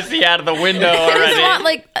classy out of the window I just already. want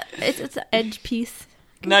like it's an edge piece.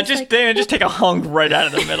 No, just take a hunk right out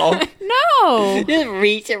of the middle. No. Just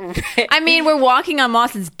reach it right. I mean, we're walking on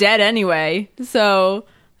moss. It's dead anyway. So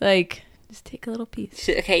like, just take a little piece.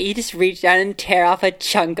 Okay, you just reach down and tear off a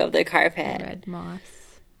chunk of the carpet Red moss.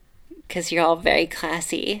 because you're all very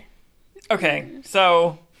classy. Okay,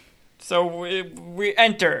 so we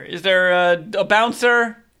enter. Is there a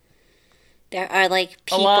bouncer? There are like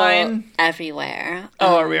people line? everywhere.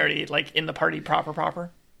 Oh, are we already like in the party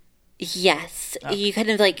proper? Yes, you kind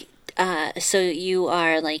of like. So you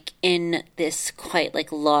are like in this quite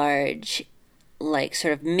like large, like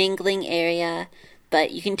sort of mingling area,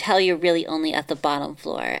 but you can tell you're really only at the bottom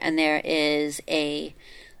floor, and there is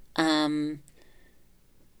an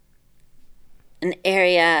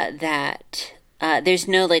area that there's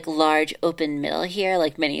no like large open middle here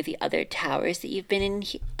like many of the other towers that you've been in.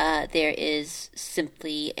 There is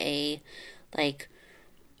simply a like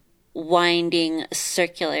winding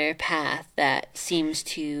circular path that seems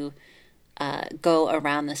to go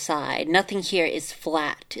around the side. Nothing here is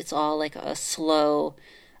flat. It's all like a slow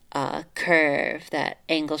curve that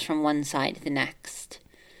angles from one side to the next,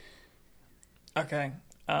 Okay.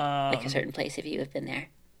 like a certain place if you have been there.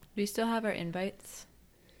 Do we still have our invites?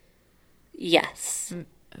 Yes.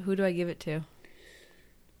 Who do I give it to?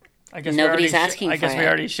 I guess Nobody's we already asking I guess for we it.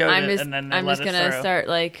 already showed I'm it, just, and then they I'm let just us gonna through. start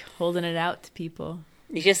like holding it out to people.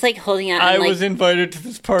 You're just like holding out. I and, like, was invited to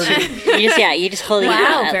this party. you're just holding it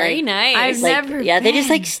Wow, out. very like, nice. I've like, never. yeah, they're just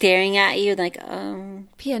been. like staring at you, like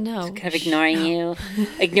Pia, no. kind of ignoring you,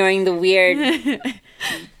 ignoring the weird,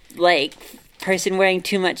 like person wearing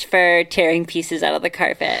too much fur tearing pieces out of the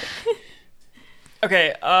carpet.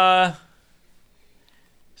 Okay,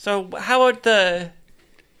 so how about I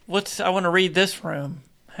want to read this room.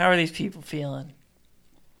 How are these people feeling?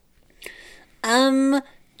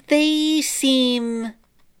 They seem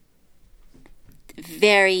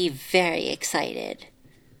very, very excited.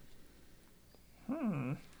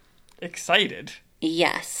 Excited.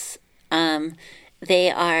 Yes.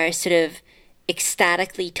 They are sort of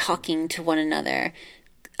ecstatically talking to one another,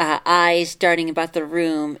 eyes darting about the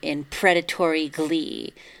room in predatory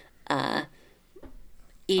glee.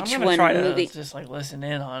 Each I'm gonna one try moving. to just like listen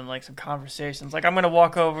in on like some conversations. Like I'm gonna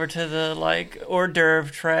walk over to the like hors d'oeuvre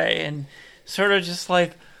tray and sort of just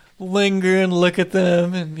like linger and look at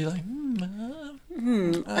them and be like,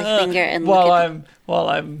 Linger and while look at while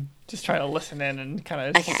I'm just trying to listen in and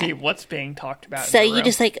kind of Okay. see what's being talked about. So in the you room.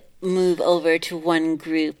 just like move over to one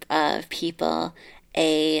group of people.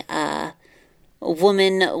 A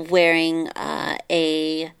woman wearing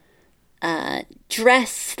a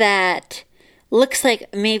dress that looks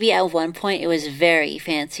like maybe at one point it was very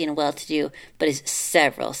fancy and well-to-do, but is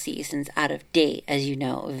several seasons out of date, as you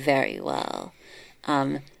know very well.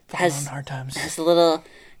 Has hard times. has a little.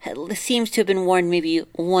 Seems to have been worn maybe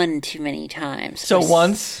one too many times. So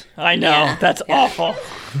once? I know. Yeah, That's yeah. awful.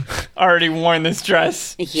 Already worn this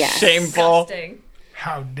dress. Yes. Shameful.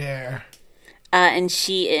 How dare. And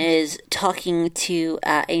she is talking to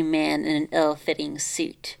a man in an ill-fitting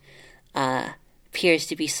suit. Appears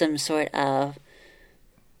to be some sort of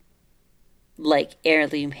like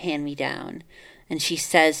heirloom hand-me-down. And she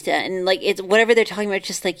says to, and like it's whatever they're talking about.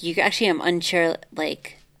 Just like you actually, I'm unsure.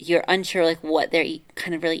 Like you're unsure like what they're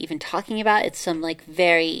kind of really even talking about. It's some like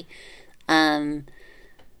very,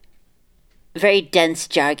 very dense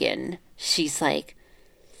jargon. She's like,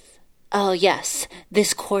 "Oh yes,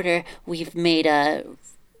 this quarter we've made a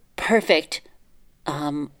perfect."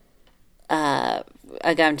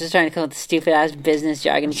 I'm just trying to come up with stupid ass business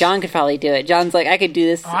jargon. John could probably do it. John's like, I could do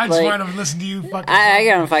this. I just like, want to listen to you fucking. I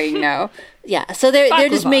don't fucking know. Yeah, so they're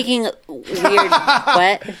just Baklava. making weird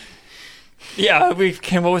what Yeah, we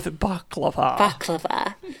came up with baklava.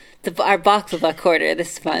 baklava. Our baklava quarter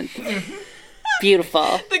this month.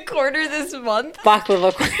 Beautiful The quarter this month.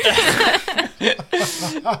 baklava quarter.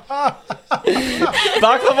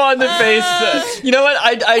 Baklava on the face. You know what?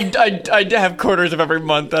 I have quarters of every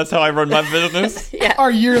month. That's how I run my business. Our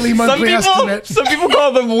yearly monthly estimate. Some people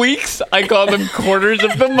call them weeks. I call them quarters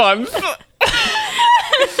of the month.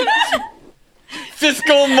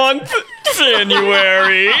 Fiscal month,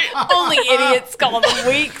 January. Only idiots call them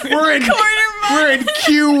weeks. We're in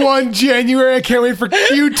Q1 January. I can't wait for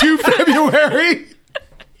Q2 February.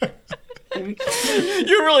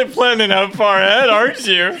 You're really planning out far ahead, aren't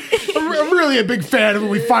you? I'm really a big fan of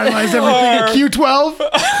when we finalize everything at Q12.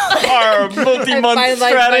 Our multi-month My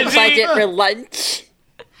strategy. budget for lunch.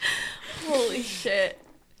 Holy shit.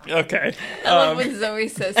 Okay. I love when Zoe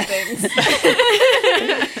says things.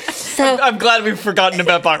 So I'm glad we've forgotten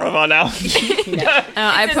about baklava now.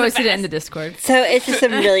 I posted it in the Discord. So it's just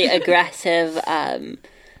some really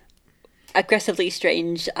aggressively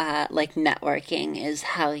strange, like networking is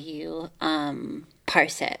how you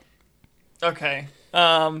parse it. Okay.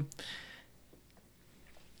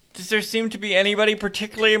 Does there seem to be anybody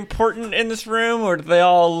particularly important in this room, or do they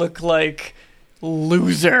all look like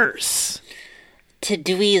losers? To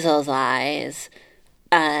Dweezil's eyes,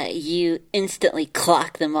 you instantly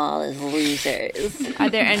clock them all as losers. Are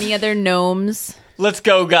there any other gnomes? Let's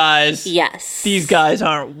go, guys. Yes. These guys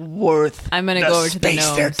aren't worth I'm gonna the go over to the space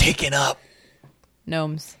gnomes. they're taking up.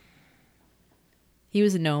 Gnomes. He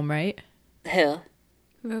was a gnome, right? Who?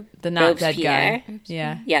 The not dead guy. Robespierre?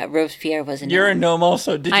 Yeah. Yeah, Robespierre was a You're a gnome. gnome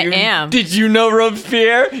also. Did I you am. Did you know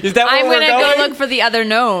Robespierre? Is that where I'm we're gonna going? go look for the other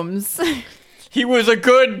gnomes. He was a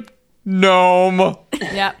good gnome.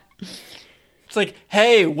 Yep. It's like,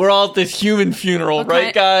 hey, we're all at this human funeral, Okay.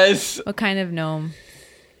 right, guys? What kind of gnome?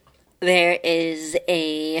 There is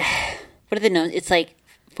a... What are the gnomes? It's like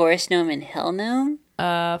forest gnome and hill gnome?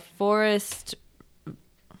 Forest.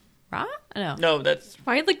 Rock? No. No, that's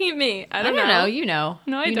Why are you looking at me? I I don't don't know. know. You know.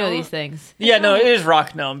 No, I you know don't. these things. yeah, no, it is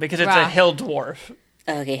rock gnome because it's a Rock. hill dwarf.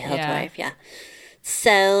 Okay, hill Yeah. dwarf, yeah.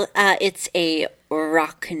 So, it's a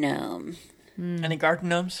rock gnome. Any garden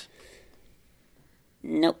gnomes?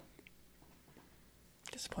 Nope.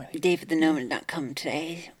 Disappointing. David the gnome did not come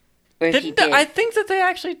today. Or if he Didn't did, I think that they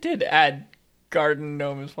actually did add garden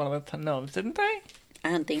gnome as one of the gnomes, didn't they? I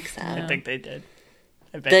don't think so. I think they did.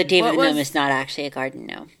 I bet The you- David the What gnome was- is not actually a garden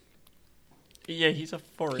gnome. Yeah, he's a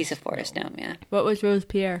forest. He's a forest gnome, yeah. What was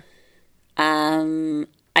Robespierre?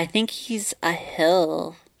 I think he's a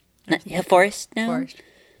hill, a forest gnome. Forest.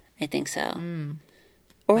 I think so.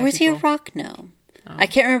 Or was he a rock gnome? I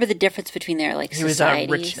can't remember the difference between their like He was societies.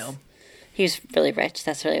 a rich gnome. He was really rich.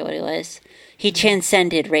 That's really what he was. He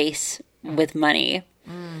transcended race with money.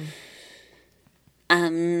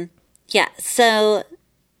 Yeah. So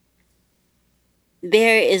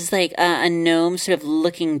there is like a gnome sort of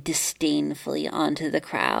looking disdainfully onto the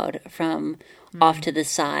crowd from off to the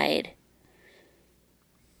side.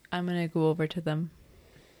 I'm gonna go over to them.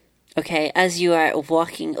 Okay, as you are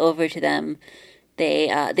walking over to them, they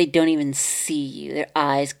don't even see you. Their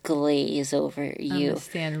eyes glaze over I'm you. gonna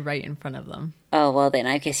stand right in front of them. Oh, well then,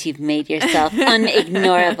 I guess you've made yourself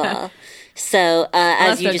unignorable. So,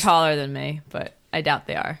 Unless as you they're just... taller than me, but I doubt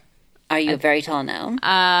they are. Are you a very tall gnome?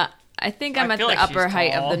 I think I'm I at feel the like she's upper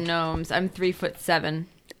height tall. of the gnomes. I'm 3'7".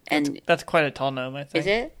 And That's quite a tall gnome, I think. is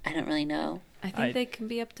it? I don't really know. I think I- they can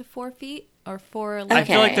be up to 4 feet or 4'11". I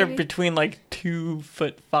feel like Okay. they're between like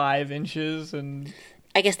 2'5" and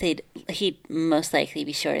I guess he'd most likely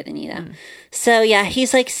be shorter than you, though. So, yeah,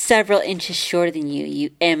 he's like several inches shorter than you, you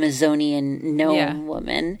Amazonian gnome Yeah.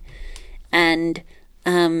 woman. And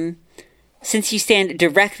since you stand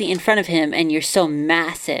directly in front of him and you're so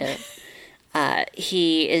massive,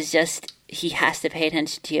 he has to pay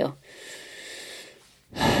attention to you.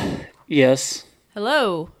 Yes.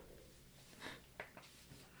 Hello.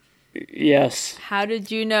 Yes. How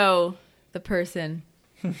did you know the person?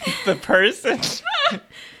 the person.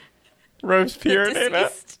 Robespierre did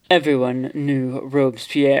it. Everyone knew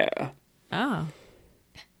Robespierre. Oh.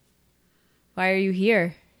 Why are you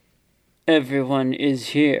here? Everyone is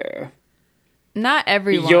here. Not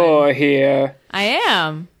everyone. You're here. I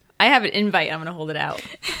am. I have an invite. I'm going to hold it out.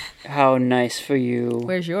 How nice for you.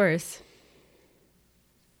 Where's yours?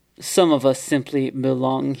 Some of us simply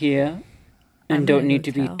belong here and I'm don't gonna need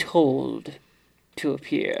go to be tell. told to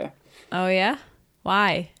appear. Oh, yeah?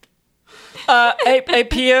 Why? Hey,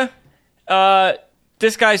 Pia.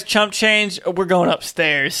 This guy's chump change. We're going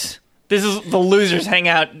upstairs. This is the losers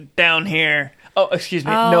hangout down here. Oh, excuse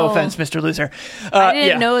me. No Oh. offense, Mr. Loser. I didn't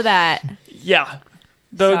yeah. know that. Yeah.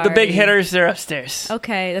 The big Sorry. hitters, they're upstairs.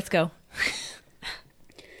 Okay, let's go.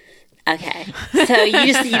 Okay. So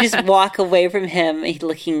you just walk away from him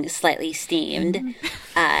looking slightly steamed,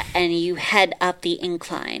 and you head up the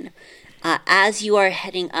incline. As you are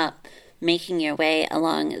heading up, making your way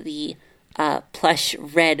along the plush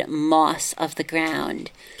red moss of the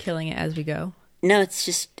ground. Killing it as we go. No,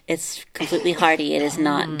 it's completely hardy. It is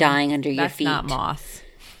not dying under your That's feet. not moss.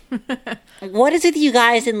 What is it with you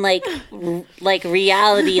guys in like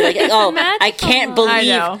reality? Like, oh, I can't I believe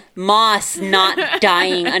know. moss not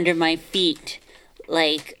dying under my feet.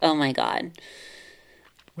 Like, oh my god.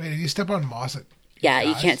 Wait, if you step on moss, Yeah,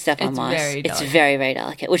 you dies? can't step on It's moss. very It's delicate. very, very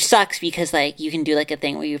delicate, which sucks because like you can do like a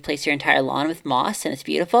thing where you replace your entire lawn with moss and it's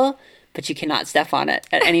beautiful, but you cannot step on it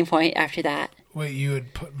at any point after that. Wait, you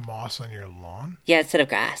would put moss on your lawn? Yeah, instead of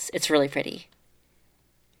grass. It's really pretty.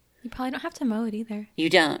 You probably don't have to mow it either. You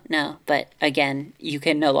don't, no. But again, you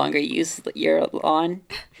can no longer use your lawn.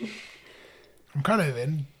 I'm kind of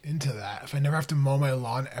into that. If I never have to mow my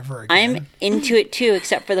lawn ever again, I'm into it too,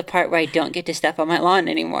 except for the part where I don't get to step on my lawn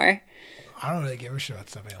anymore. I don't really give a shit about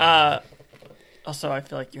stepping on. Also, I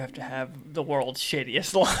feel like you have to have the world's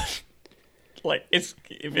shadiest lawn. Like, if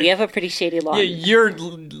We have a pretty shady lawn. Yeah, your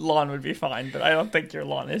lawn would be fine, but I don't think your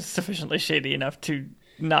lawn is sufficiently shady enough to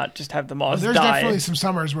not just have the moss There's die. definitely some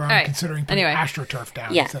summers where I'm Alright, considering putting anyway. AstroTurf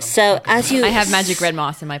down. Yeah, instead of so fucking- as you I have magic red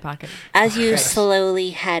moss in my pocket. as you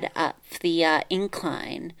slowly head up the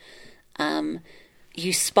incline,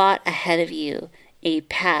 you spot ahead of you a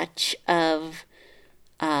patch of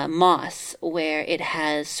moss where it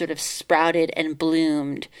has sort of sprouted and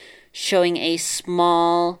bloomed, showing a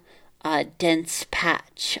small, dense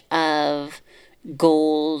patch of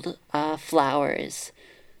gold flowers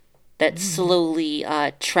that slowly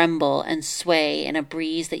tremble and sway in a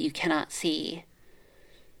breeze that you cannot see.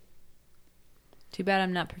 Too bad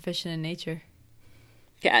I'm not proficient in nature.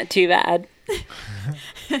 Yeah, too bad.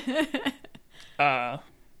 I'm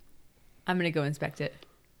going to go inspect it.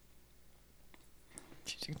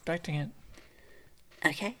 She's expecting it.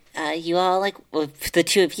 Okay. You all, the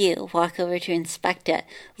two of you, walk over to inspect it,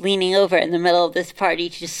 leaning over in the middle of this party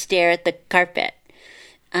to just stare at the carpet.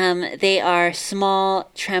 They are small,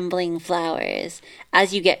 trembling flowers.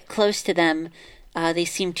 As you get close to them, they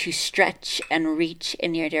seem to stretch and reach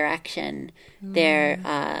in your direction. They're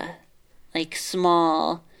like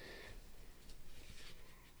small,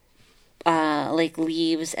 like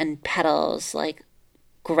leaves and petals, like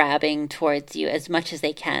grabbing towards you as much as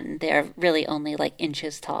they can. They're really only like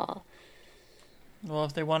inches tall. Well,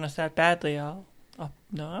 if they want us that badly, I'll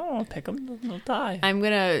No, I don't want to pick them. They'll die. I'm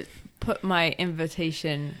gonna put my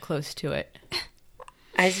invitation close to it.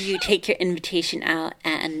 As you take your invitation out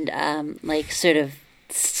and like sort of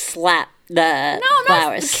slap the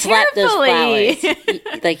flowers, slap those flowers,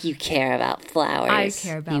 like you care about flowers. I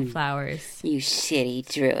care about flowers. You shitty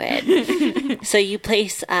druid. So you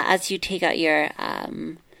place as you take out your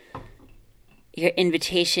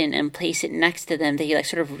invitation and place it next to them, they like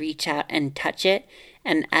sort of reach out and touch it,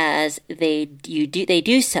 and as they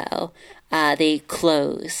do so, they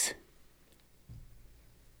close.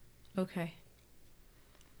 Okay.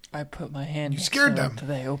 I put my hand. You next scared to them. Do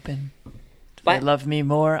they open? Do What? they love me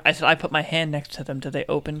more? I said I put my hand next to them. Do they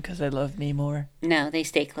open because they love me more? No, they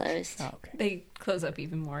stay closed. Oh, okay. They close up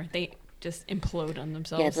even more. They just implode on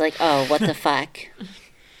themselves. Yeah, it's like, oh, what the fuck?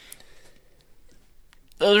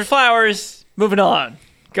 Those are flowers. Moving on.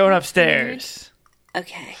 Going upstairs.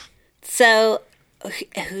 Okay. So,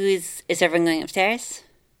 is everyone going upstairs?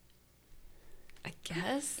 I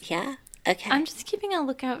guess. Yeah? Okay. I'm just keeping a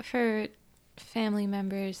lookout for family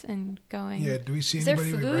members and going. Yeah, do we see there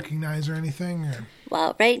anybody we food? recognize or anything? Or?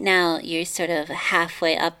 Well, right now, you're sort of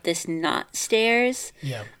halfway up this knot stairs.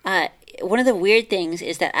 Yeah. One of the weird things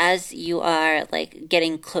is that as you are, like,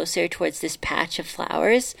 getting closer towards this patch of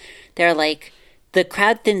flowers, they're, like, the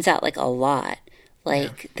crowd thins out, like, a lot.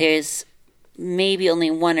 Like, there's maybe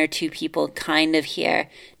only one or two people kind of here.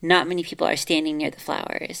 Not many people are standing near the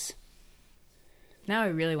flowers. Now I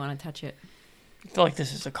really want to touch it. I feel like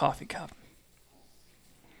this is a coffee cup.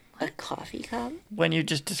 A coffee cup? When you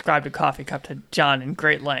just described a coffee cup to John in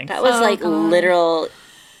great length. That was, like,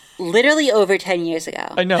 literally over 10 years ago.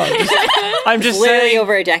 I know. I'm just Literally saying.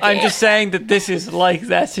 over a decade. I'm just saying that this is like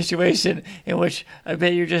that situation in which I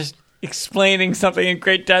bet you're just explaining something in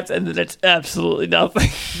great depth and that it's absolutely nothing.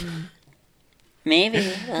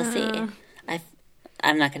 Maybe. We'll see.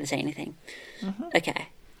 I'm not going to say anything. Okay.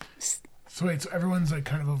 So wait, so everyone's like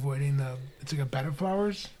kind of avoiding it's like a bed of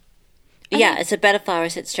flowers? Yeah, it's a bed of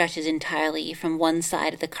flowers that stretches entirely from one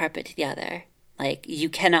side of the carpet to the other. Like, you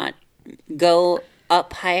cannot go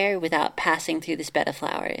up higher without passing through this bed of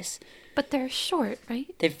flowers. But they're short,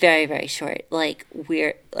 right? They're very, very short. Like,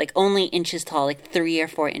 we're, like, only inches tall, like 3 or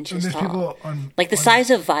 4 And inches there's tall. people on Like the size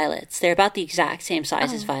of violets. They're about the exact same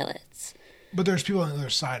size as violets. but there's people on the other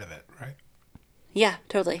side of it, right? Yeah,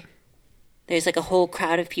 totally. There's like a whole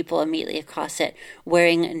crowd of people immediately across it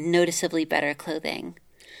wearing noticeably better clothing.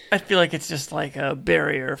 I feel like it's just like a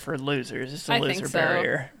barrier for losers. It's a I think loser so.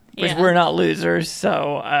 barrier. Which Yeah. we're not losers,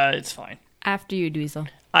 so it's fine. After you, Dweezil.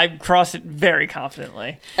 I cross it very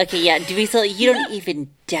confidently. Okay, yeah, Dweezil, you don't even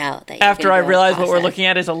doubt that you're After gonna I go realize what across we're it. looking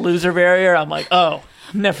at is a loser barrier, I'm like, oh,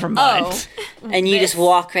 never mind. And you just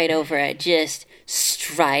walk right over it, just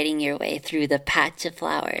striding your way through the patch of I'm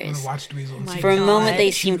flowers. gonna watch Dweezil and see For a if moment,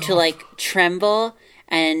 they shoot seem to off. like tremble,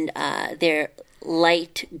 and their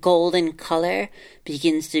light golden color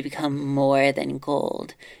begins to become more than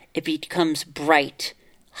gold. It becomes bright,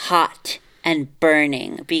 hot, and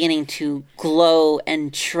burning, beginning to glow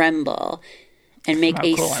and tremble, and make How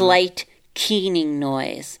a cool, Emma. slight keening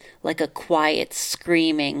noise, like a quiet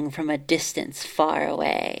screaming from a distance far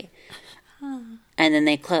away. And then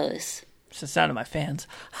they close It's the sound of my fans.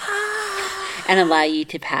 and allow you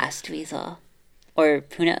to pass, Dweezil. Or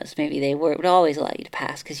who knows, maybe they would always allow you to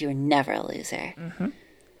pass because you were never a loser.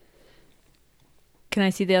 Can I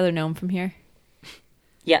see the other gnome from here?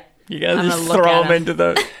 Yep. You gotta I'm just gonna look throw at them him. into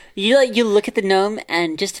the... You look at the gnome,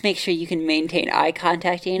 and just to make sure you can maintain eye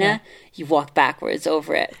contact, Dana, you walk backwards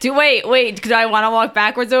over it. Wait, because I want to walk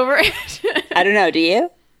backwards over it. I don't know, do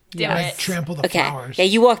you? Damn I it. trample the Okay. flowers. Yeah,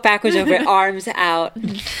 you walk backwards over it, arms out.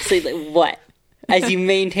 So, like, what? As you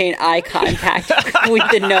maintain eye contact with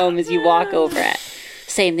the gnome as you walk over it.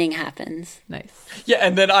 Same thing happens. Nice. Yeah,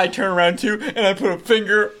 and then I turn around too, and I put a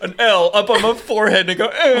finger, an L, up on my forehead and go,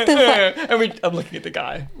 and I'm looking at the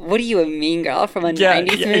guy. What are you, a mean girl from a Yeah,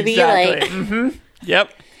 90s yeah, movie? exactly. Like,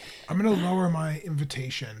 Yep. I'm gonna lower my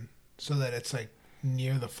invitation so that it's like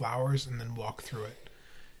near the flowers and then walk through it.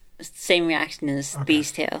 same reaction as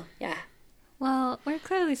these two. Yeah. Well, we're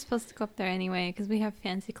clearly supposed to go up there anyway because we have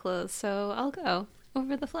fancy clothes, so I'll go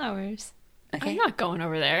over the flowers. Okay. I'm not going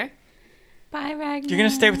over there. Bye, Ragnar. You're gonna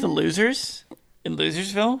stay with the losers in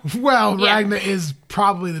Losersville? Well, Yeah. Ragnar is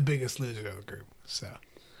probably the biggest loser of the group, so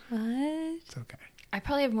What? it's okay. I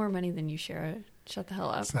probably have more money than you, Shara. Shut the hell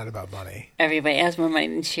up. It's not about money. Everybody has more money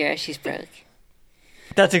than Shira. She's broke.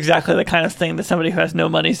 That's exactly the kind of thing that somebody who has no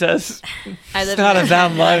money says. I live not in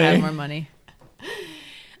about I money. have more money.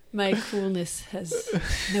 My coolness has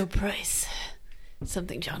no price.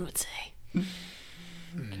 Something John would say.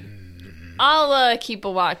 I'll keep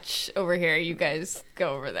a watch over here. You guys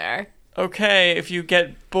go over there. okay, if you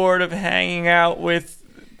get bored of hanging out with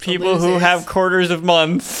people who losers. have quarters of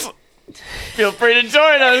months, feel free to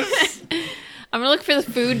join us. I'm gonna look for the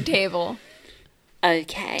food table.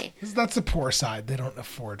 Okay. That's the poor side. They don't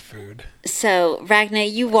afford food. So, Ragnar,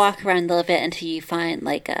 you walk around a little bit until you find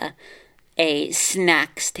like a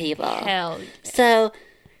snacks table. Hell. So,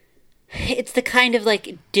 it's the kind of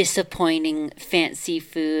like disappointing fancy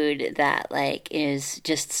food that like is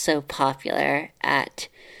just so popular at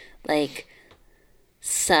like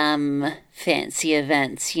some fancy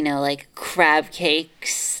events, you know, like crab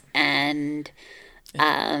cakes and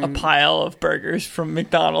A pile of burgers from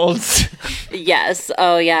McDonald's. yes.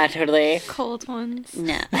 Oh yeah, totally. Cold ones.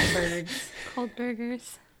 No. Cold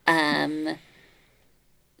burgers.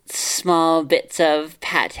 Small bits of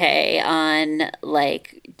pate on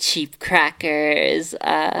like cheap crackers,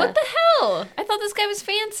 What the hell? I thought this guy was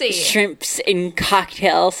fancy. shrimps in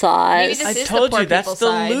cocktail Maybe sauce. this I is told the poor you, that's people's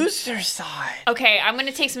the side. loser side. Okay, I'm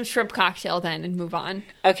gonna take some shrimp cocktail then and move on.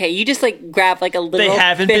 Okay, you just like grab like a little. They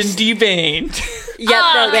haven't fist- been deveined.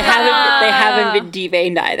 Yeah, no, they haven't. They haven't been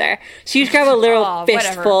deveined either. So you just grab a little Oh, whatever.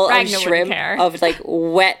 fistful of Ragnar wouldn't shrimp, care. of like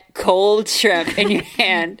wet, cold shrimp in your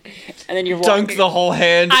hand, and then you're Dunk walking. the whole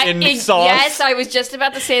hand in sauce. Yes, I was just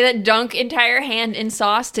about to say that. Dunk entire hand in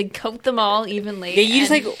sauce to coat them all evenly. Yeah, you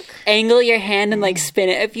just and- like angle your hand and like spin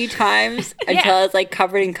it a few times until Yeah. it's like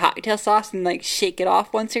covered in cocktail sauce, and like shake it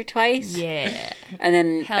off once or twice. Yeah. And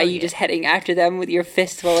then Hell are you yeah. just heading after them with your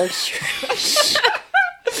fistful of shrimp?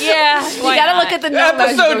 Yeah, you gotta look at the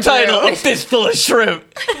numbers. Episode title: A Fistful of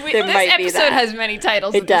Shrimp. There This might be episode that. has many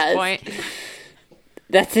titles It at does. this point.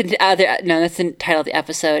 That's the other. No, that's the title of the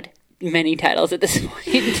episode. Many titles at this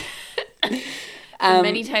point.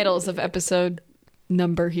 Many titles of episode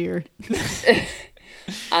number here.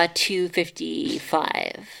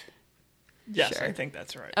 255. Yes, I think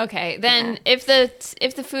that's right. Okay, then if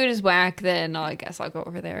the food is whack, then I guess I'll go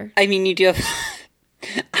over there. I mean, you do have.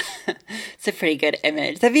 It's a pretty good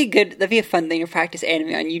image. That'd be good. That'd be a fun thing to practice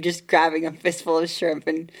anime on. You just grabbing a fistful of shrimp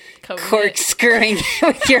and Coating it. corkscrewing it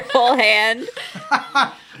with your whole hand.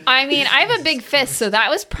 I mean, I have a big fist, so that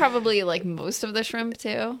was probably like most of the shrimp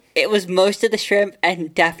too. It was most of the shrimp,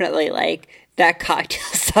 and definitely like that cocktail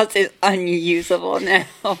sauce is unusable now.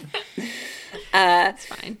 It's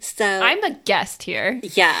fine. So I'm a guest here.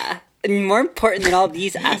 yeah, and more important than all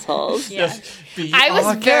these assholes. Just be I was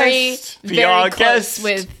our very, guest. Be very our close guest.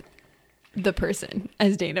 with the person,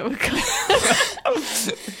 as Dana would call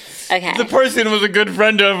it. Okay. The person was a good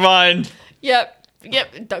friend of mine. Yep.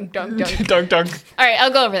 Dunk, dunk, dunk. Dunk, dunk. All right,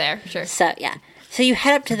 I'll go over there. Sure. So yeah. So you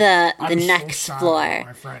head up to the I'm so next sorry, floor.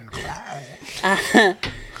 my friend.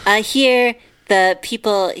 Here, the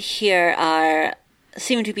people here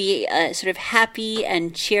seem to be sort of happy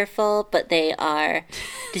and cheerful, but they are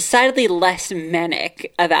decidedly less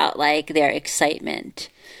manic about like their excitement.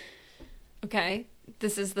 Okay.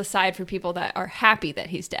 This is the side for people that are happy that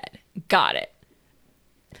he's dead. Got it.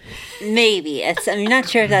 Maybe I'm not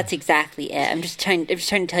sure if that's exactly it. I'm just trying to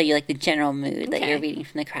tell you like the general mood that Okay. you're reading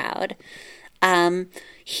from the crowd.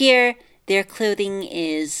 Here, their clothing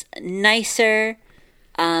is nicer.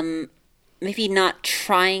 Maybe not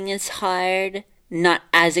trying as hard, not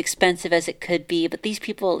as expensive as it could be, but these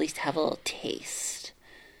people at least have a little taste.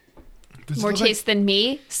 Does it More look like- taste than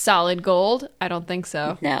me? Solid gold? I don't think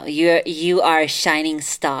so. No, you are a shining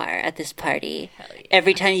star at this party. yeah.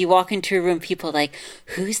 Every time you walk into a room, people are like,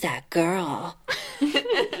 "Who's that girl?"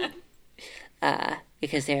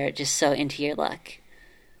 Because they're just so into your look.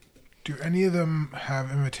 Do any of them have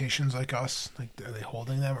invitations like us? Like, are they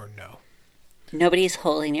holding them or no? Nobody's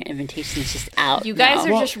holding their invitations just out. You guys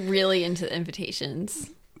no. are just really into the invitations.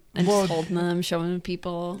 And Well- just holding them, showing them to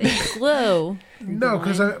people. Glow. No,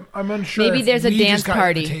 because I'm unsure. Maybe if there's a we dance just got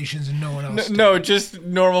party. invitations and no one else. did. No, just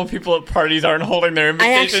normal people at parties aren't holding their I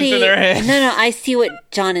invitations actually in their hands. no. I see what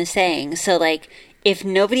John is saying. So like, if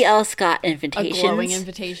nobody else got A invitations, glowing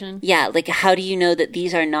invitation. yeah, like how do you know that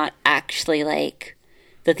these are not actually like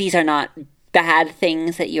that these are not bad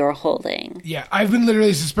things that you're holding? Yeah, I've been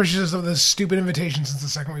literally suspicious of this stupid invitation since the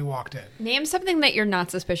second we walked in. Name something that you're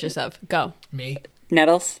not suspicious of. Go. Me,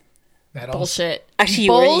 Nettles. Nettles. Bullshit. Actually,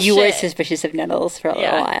 you were suspicious of Nettles for a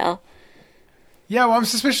little while. Yeah, well, I'm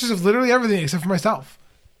suspicious of literally everything except for myself.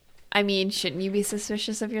 I mean, shouldn't you be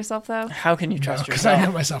suspicious of yourself, though? How can you trust Because I know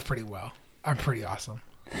yourself? myself pretty well. I'm pretty awesome.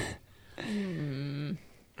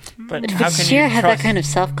 But how Does can Shira you have trust? that kind of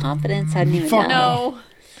self-confidence? I didn't even Fuck know. No.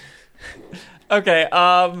 Okay,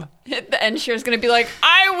 At the end, Cher's gonna be like,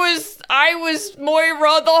 I was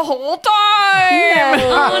Moira the whole time.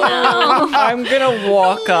 I'm gonna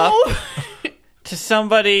walk up to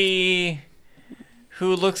somebody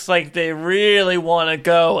who looks like they really want to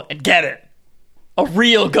go and get it. A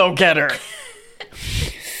real go-getter.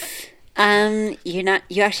 You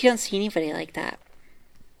actually don't see anybody like that.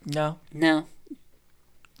 No.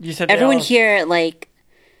 You said Everyone here, like,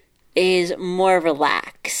 is more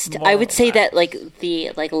relaxed. I would say that, like, the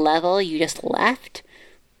level you just left,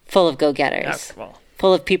 full of go-getters. Okay, well.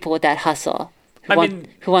 Full of people with that hustle.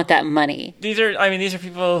 Who want that money. These are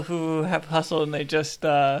people who have hustle and they're just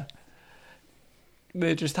hiding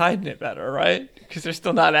it better, right? Because they're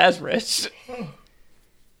still not as rich.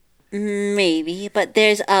 Maybe, but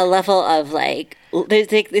there's a level of, like,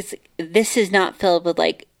 this is not filled with,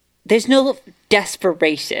 like, there's no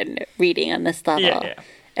desperation reading on this level. Yeah.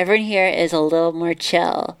 Everyone here is a little more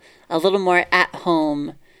chill, a little more at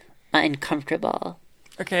home and comfortable.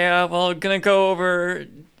 Okay, well, gonna go over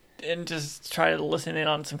and just try to listen in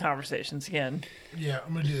on some conversations again. Yeah,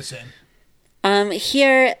 I'm gonna do the same.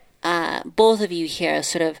 Here, both of you hear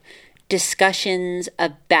sort of discussions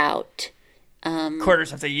about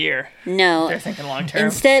Quarters of the year. no, They're thinking long term.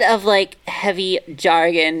 instead of like heavy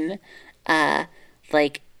jargon,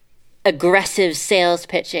 like aggressive sales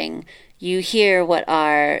pitching, you hear what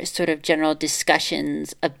are sort of general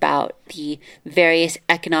discussions about the various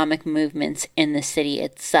economic movements in the city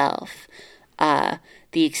itself. The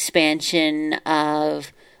expansion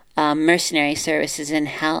of mercenary services in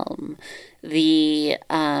Helm, the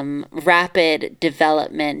rapid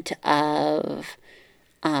development of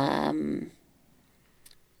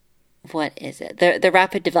what is it? The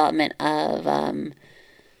rapid development of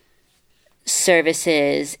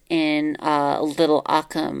services in Little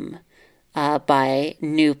Ockham by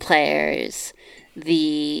new players.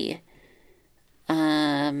 The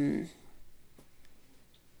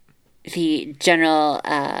general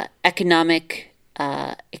economic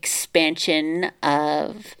expansion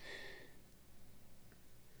of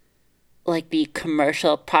like the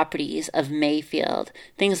commercial properties of Mayfield,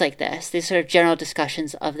 things like this. These sort of general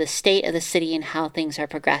discussions of the state of the city and how things are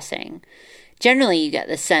progressing. Generally, you get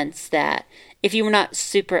the sense that if you were not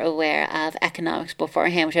super aware of economics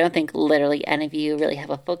beforehand, which I don't think literally any of you really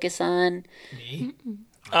have a focus on. Me?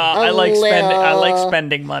 I like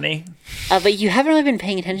spending money. But you haven't really been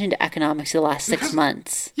paying attention to economics the last 6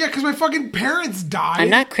 months. Yeah, because my fucking parents died. I'm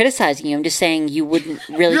not criticizing you. I'm just saying you wouldn't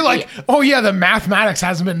really. You're like, oh yeah, the mathematics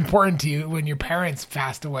hasn't been important to you when your parents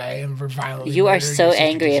passed away and were violently You are murdered, so your sister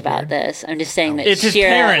angry about disappeared. this. I'm just saying that It's his Shira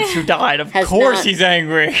parents who died. Of has course not- he's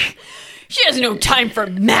angry. She has no time for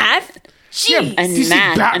math. Yeah, Jeez. And do you see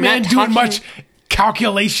math, I'm Batman not doing talking- much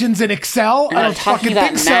calculations in Excel? I'm I not don't talking fucking about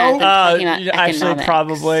think math. so. talking about Actually, economics.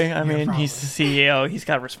 probably. I mean, probably. he's the CEO. He's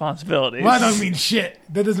got responsibilities. Well, that doesn't mean shit.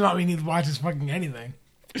 That does not mean he watches fucking anything.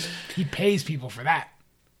 He pays people for that.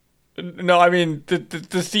 No, I mean, the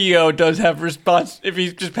CEO does have response. If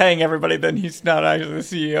he's just paying everybody, then he's not actually the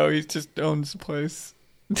CEO. He just owns the place.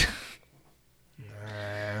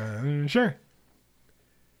 Sure.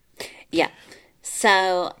 Yeah.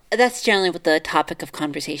 So that's generally what the topic of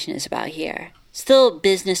conversation is about here. Still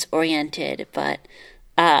business oriented, but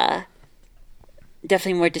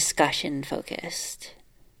definitely more discussion focused.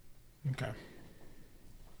 Okay.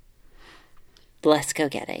 Let's go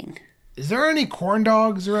getting. Is there any corn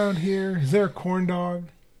dogs around here? Is there a corn dog?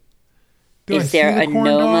 Do I Is see there the a corn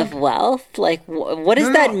gnome dog? of wealth? Like, what does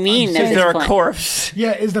No, that no, mean? I'm at saying this There are point? corpse.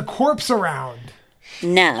 Yeah, is the corpse around?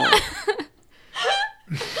 No.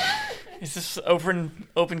 Is this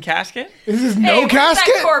open casket? Is this no Where's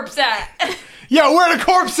casket? that corpse at? Yeah, where the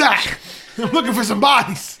corpse at? I'm looking for some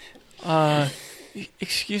bodies.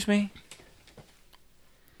 Excuse me.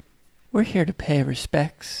 We're here to pay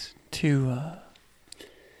respects to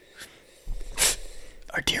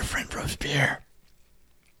our dear friend Robespierre.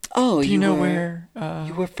 Oh, Do you know where?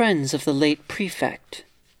 You were friends of the late prefect.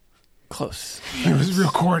 Close. It was real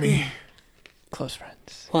corny. Close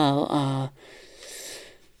friends. Well,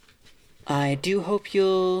 I do hope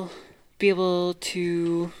you'll be able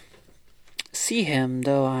to see him,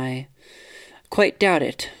 though I quite doubt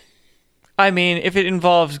it. I mean, if it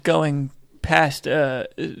involves going past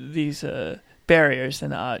these barriers,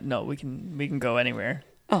 then no, we can go anywhere.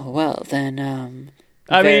 Oh, well, then,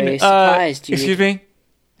 I very mean, surprised you. excuse me.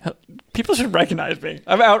 People should recognize me.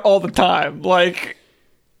 I'm out all the time. Like,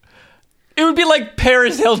 it would be like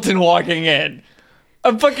Paris Hilton walking in.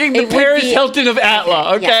 I'm fucking the It would Paris be- Hilton of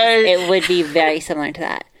Atla. Okay. Yes, it would be very similar to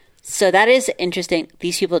that. So that is interesting.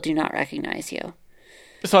 These people do not recognize you.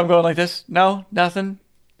 So I'm going like this. No, nothing.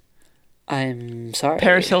 I'm sorry.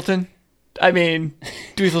 Paris Hilton. I mean,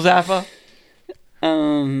 Dweezil Zappa. Hey,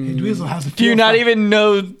 Dweezil has a Do you not even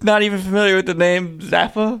familiar with the name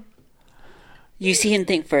Zappa? You see him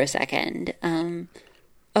think for a second.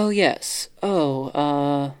 Oh, yes.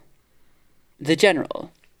 The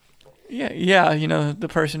general. Yeah, you know, the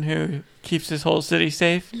person who keeps this whole city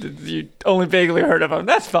safe. You only vaguely heard of him.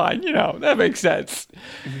 That's fine, you know, that makes sense.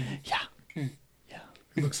 Yeah.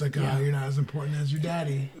 Looks like you're not as important as your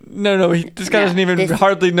daddy. No, this guy No, doesn't even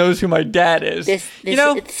hardly knows who my dad is.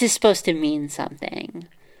 This is supposed to mean something.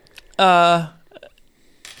 Not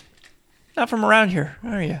from around here,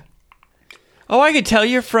 are you? Oh, I could tell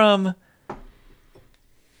you're from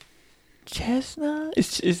Chestnut?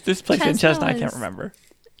 Is this place in Chestnut? I can't remember.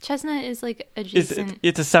 Chestnut is like adjacent.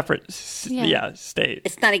 It's a separate Yeah. state.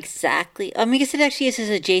 It's not exactly. I guess it actually is as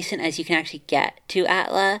adjacent as you can actually get to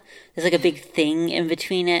Atla. There's like a big thing in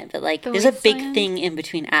between it, but like The there's a big wasteland? thing in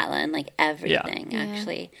between Atla and like everything. Yeah.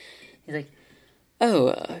 Actually, he's like,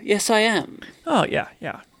 "Oh, yes, I am. Oh, yeah.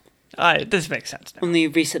 This makes sense now. Only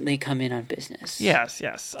recently come in on business." Yes.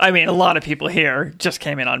 I mean, a lot of people here just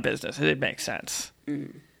came in on business. It makes sense.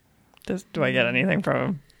 Do I get anything from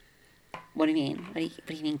him? What do you mean? What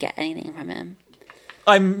do you mean? Get anything from him?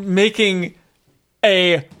 I'm making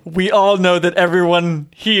we all know that everyone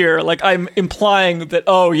here, like I'm implying that,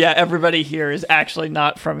 oh yeah, everybody here is actually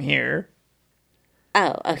not from here.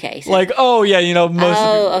 Oh, okay. So, Like, oh yeah, you know, most of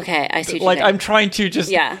oh, okay. I see. What like you're saying. I'm trying to just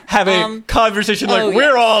Yeah. have a conversation like, oh, we're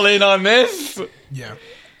yes. all in on this. Yeah.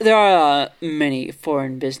 There are many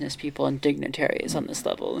foreign business people and dignitaries on this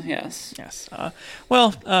level. Yes. Yes.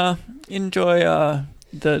 Enjoy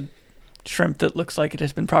the shrimp that looks like it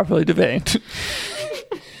has been properly deveined.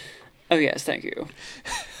 Oh yes, thank you.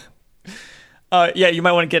 Yeah, you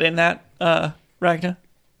might want to get in that, Ragna.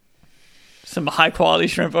 Some high quality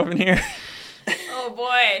shrimp up in here. Oh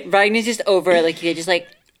boy. Ragnar's just over, like you're just like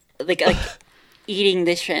eating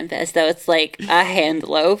the shrimp as though it's like a hand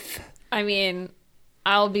loaf. I mean,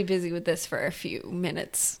 I'll be busy with this for a few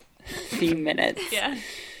minutes. Few minutes. Yeah.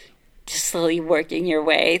 Just slowly working your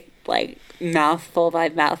way, like mouthful by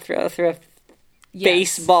mouthful through a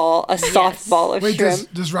baseball, a softball of Wait,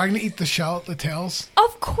 shrimp. does Ragnar eat the shell, the tails?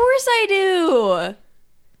 Of course I do.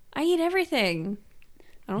 I eat everything.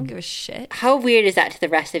 I don't give a shit. How weird is that to the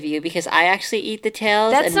rest of you? Because I actually eat the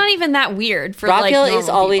tails. That's and not even that weird for like Raphael normal is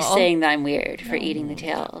always people. saying that I'm weird for eating the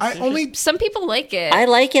tails. Some people like it. I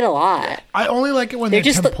like it a lot. I only like it when They're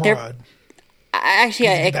they're just- tempura. Actually,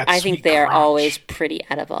 Gives you that I think sweet they are crunch. always pretty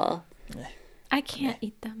edible. I can't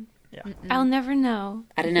eat them. Yeah. I'll never know.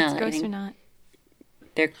 I don't if know, It's I gross think- or not.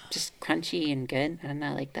 They're just crunchy and good. I don't know,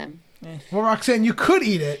 I like them. Well, Roxanne, you could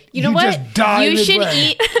eat it. You know what? Just die You should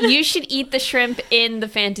midway. you should eat the shrimp in the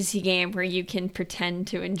fantasy game where you can pretend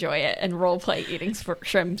to enjoy it and role play eating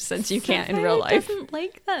shrimp since you can't in real Sapphire life. doesn't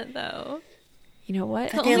like that though. You know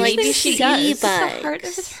what? But they like thing sea she does is bugs. the heart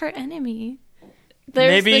of her enemy.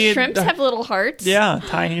 There's Maybe the shrimps the- have little hearts. Yeah,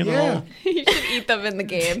 tiny Yeah. little. You should eat them in the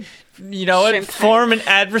game. You know what? Shrimp Form an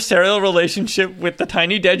adversarial relationship with the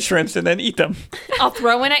tiny dead shrimps and then eat them. I'll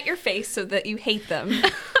throw one at your face so that you hate them. Oh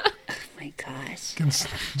my gosh. Can just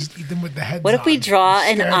eat them with the heads What if we on. draw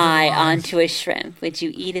an Stare at eye their eyes. onto a shrimp? Would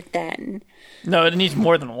you eat it then? No, it needs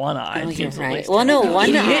more than one eye. Oh, It you're needs at right. least Well, no, one.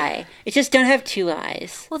 one eye. It just don't have two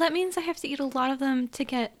eyes. Well, that means I have to eat a lot of them to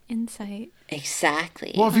get insight.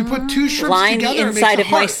 Exactly. Well, if you put two shrimps Line the together, it makes inside a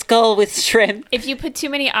of my heart. skull with shrimp. If you put too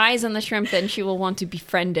many eyes on the shrimp, then she will want to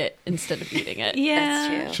befriend it instead of eating it. Yeah.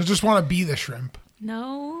 That's true. She'll just want to be the shrimp.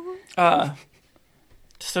 No.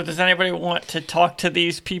 So does anybody want to talk to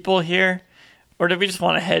these people here? Or do we just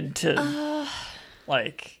want to head to,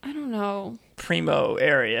 like, I don't know. Primo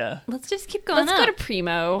area? Let's just keep going Let's up. go to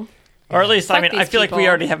Primo. Or at least, I Fuck mean, I these feel like we people.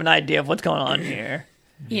 already have an idea of what's going on here.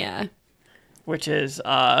 Yeah. Which is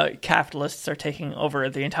capitalists are taking over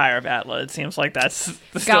the entire of Atla. It seems like that's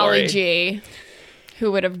the story. Golly gee. Wee.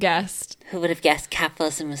 Who would have guessed? Who would have guessed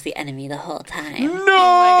capitalism was the enemy the whole time?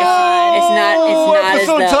 No! It's not as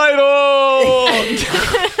Episode though title!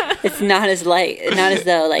 it's not as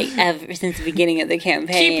though like ever since the beginning of the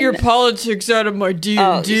campaign. politics out of my D&D.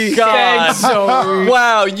 Oh, God.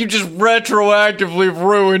 Wow, you just retroactively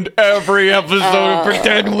ruined every episode of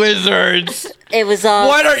Pretend Wizards. It was all.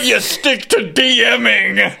 Why don't you stick to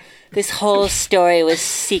DMing? This whole story was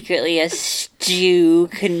secretly a stew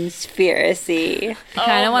conspiracy. I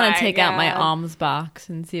kind of want my to take out my God. alms box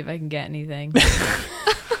and see if I can get anything.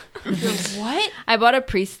 What? I bought a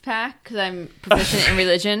priest pack because I'm proficient in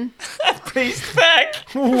religion, Priest back.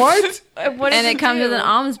 What? What and does it comes do? with an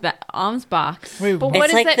alms box. Wait, But what? what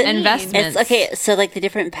It's does like that the mean? investment. It's okay. So like the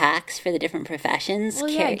different packs for the different professions. Well,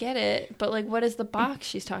 yeah, I carry- get it. But like, what is the box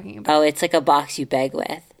she's talking about? Oh, it's like a box you beg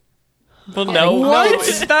with. Well, no, What? no,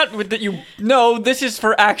 it's not with that you. No, this is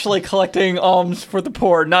for actually collecting alms for the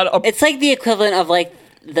poor, not a. It's like the equivalent of like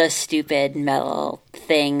the stupid metal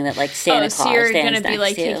thing that like Santa Claus so you're stands gonna be next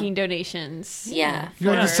like to. taking donations. Yeah.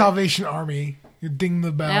 You're like the For- Salvation Army. You ding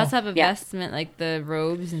the bell. I also have a Yeah. vestment like the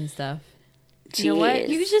robes and stuff. Jeez. You know what?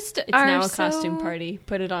 You just It's are now a so- costume party.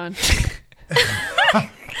 Put it on.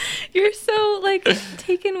 You're so like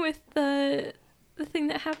taken with the thing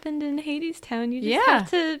that happened in Hades Town. You just Yeah.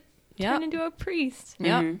 have to Yep. turn into a priest.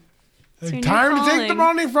 Yep. Mhm. It's your Time new to take the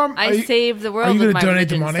calling. money from. I Are you, saved the are world you with gonna my donate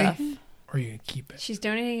the religion money? stuff. or are you gonna keep it? She's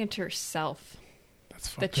donating it to herself. That's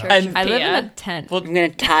The fucked church. up. And- I live in Yeah. a tent. Well, I'm gonna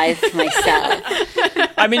tithe to myself.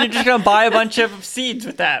 I mean, you're just gonna buy a bunch of seeds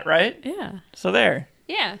with that, right? Yeah. So there.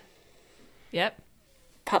 Yeah. Yep.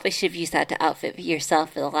 Probably should have used that to outfit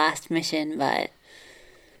yourself for the last mission, but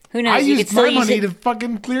who knows? I You could used still my use money it. to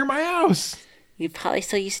fucking clear my house. You probably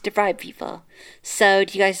still use it to bribe people. So,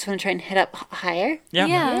 do you guys want to try and head up higher? Yeah.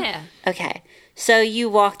 Yeah. Okay. So you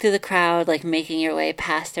walk through the crowd, like making your way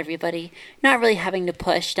past everybody, not really having to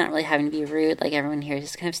push, not really having to be rude, like everyone here is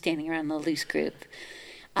just kind of standing around the loose group.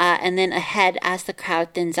 And then ahead, as the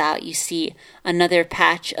crowd thins out, you see another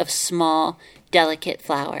patch of small, delicate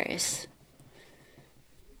flowers.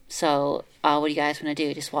 So, what do you guys want to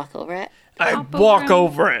do? Just walk over it? I Hop walk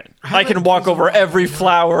over over it. I can walk over every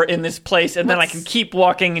flower in this place, and then I can keep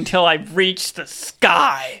walking until I reach the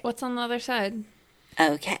sky. What's on the other side?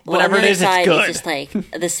 Okay. Well, Whatever on it the is, other it's side good. is just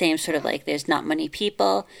like the same sort of like there's not many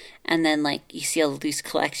people, and then like you see a loose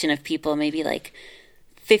collection of people, maybe like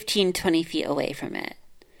 15, 20 feet away from it.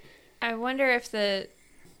 I wonder if the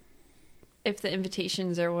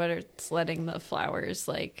invitations are what it's letting the flowers,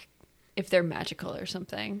 like, if they're magical or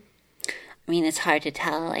something. I mean, it's hard to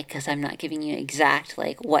tell, like, because I'm not giving you exact,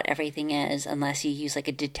 like, what everything is, unless you use, like,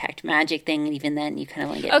 a detect magic thing, and even then, you kind of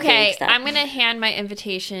want to get Okay, vague stuff. I'm gonna hand my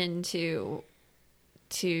invitation to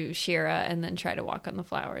Shira and then try to walk on the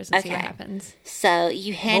flowers and see what Okay. happens. So,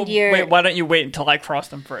 you hand Well, your... Wait, why don't you wait until I cross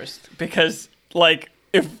them first? Because, like,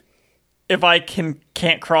 if I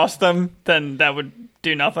can't cross them, then that would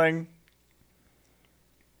do nothing.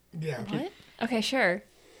 Yeah. What? Okay, sure.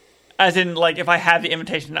 As in, like, if I had the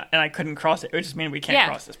invitation and I couldn't cross it, it would just mean we can't Yeah.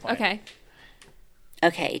 cross this point. Okay.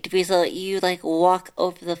 Okay, Dweezil, you, like, walk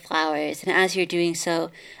over the flowers, and as you're doing so,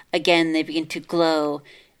 again, they begin to glow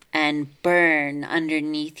and burn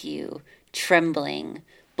underneath you, trembling,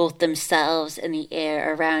 both themselves and the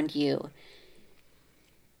air around you.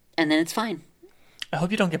 And then it's fine. I hope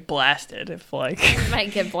you don't get blasted if, like,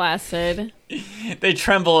 Might get blasted. they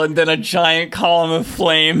tremble and then a giant column of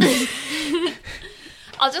flames.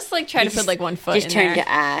 I'll just like try to put like one foot Just in turn there. to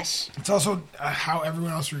ash. It's also how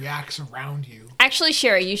everyone else reacts around you. Actually,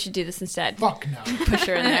 Sherry, you should do this instead. Fuck no. Push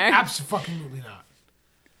her in there. Absolutely not.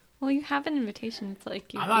 Well, you have an invitation. It's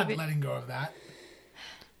like you I'm not give it- letting go of that.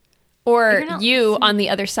 Or You're not you listening. on the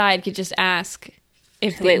other side could just ask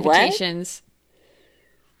if the Wait, what? invitations.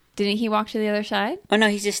 Didn't he walk to the other side? Oh, no,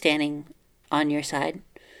 he's just standing on your side.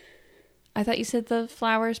 I thought you said the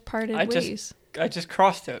flowers parted I ways. just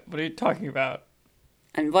crossed it. What are you talking about?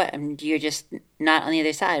 And what? You're just not on the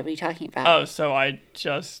other side. What are you talking about? Oh, so I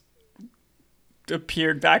just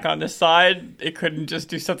appeared back on this side? It couldn't just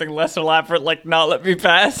do something less elaborate, like not let me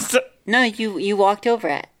pass? No, you walked over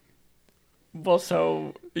it. Well,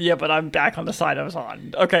 so, yeah, but I'm back on the side I was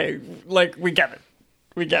on. Okay, like, we get it.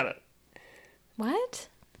 We get it. What?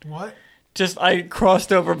 What? Just, I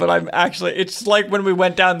crossed over, but I'm actually, it's like when we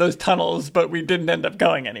went down those tunnels, but we didn't end up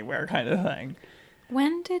going anywhere kind of thing.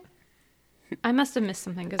 When did? I must have missed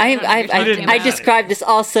something because I described this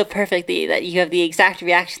all so perfectly that you have the exact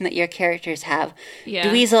reaction that your characters have. Yeah.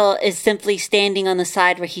 Dweezil is simply standing on the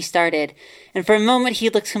side where he started, and for a moment he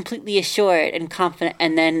looks completely assured and confident,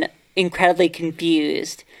 and then incredibly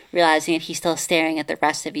confused, realizing that he's still staring at the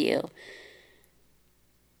rest of you.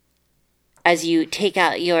 As you take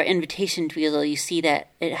out your invitation, Dweezil, you see that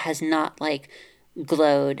it has not, like,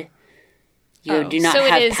 glowed. You do not So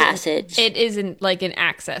have it is passage. It isn't like an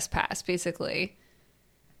access pass, basically.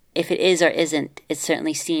 If it is or isn't, it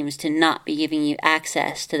certainly seems to not be giving you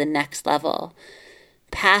access to the next level.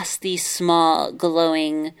 Past these small,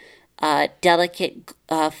 glowing, delicate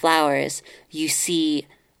flowers, you see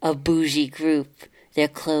a bougie group, their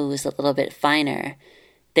clothes a little bit finer,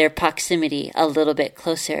 their proximity a little bit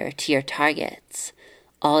closer to your targets.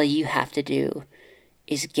 All you have to do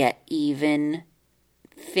is get even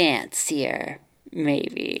fancier,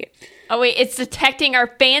 maybe. Oh wait, it's detecting our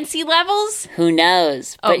fancy levels? Who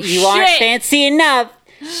knows? But Oh, you aren't shit. fancy enough.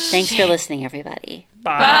 Thanks for listening, everybody.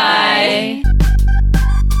 Bye.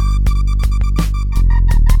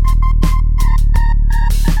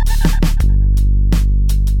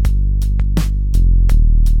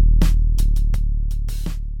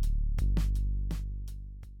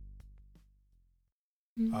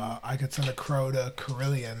 I could send a crow to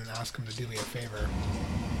Carillion and ask him to do me a favor.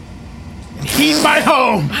 And heat my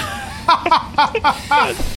home!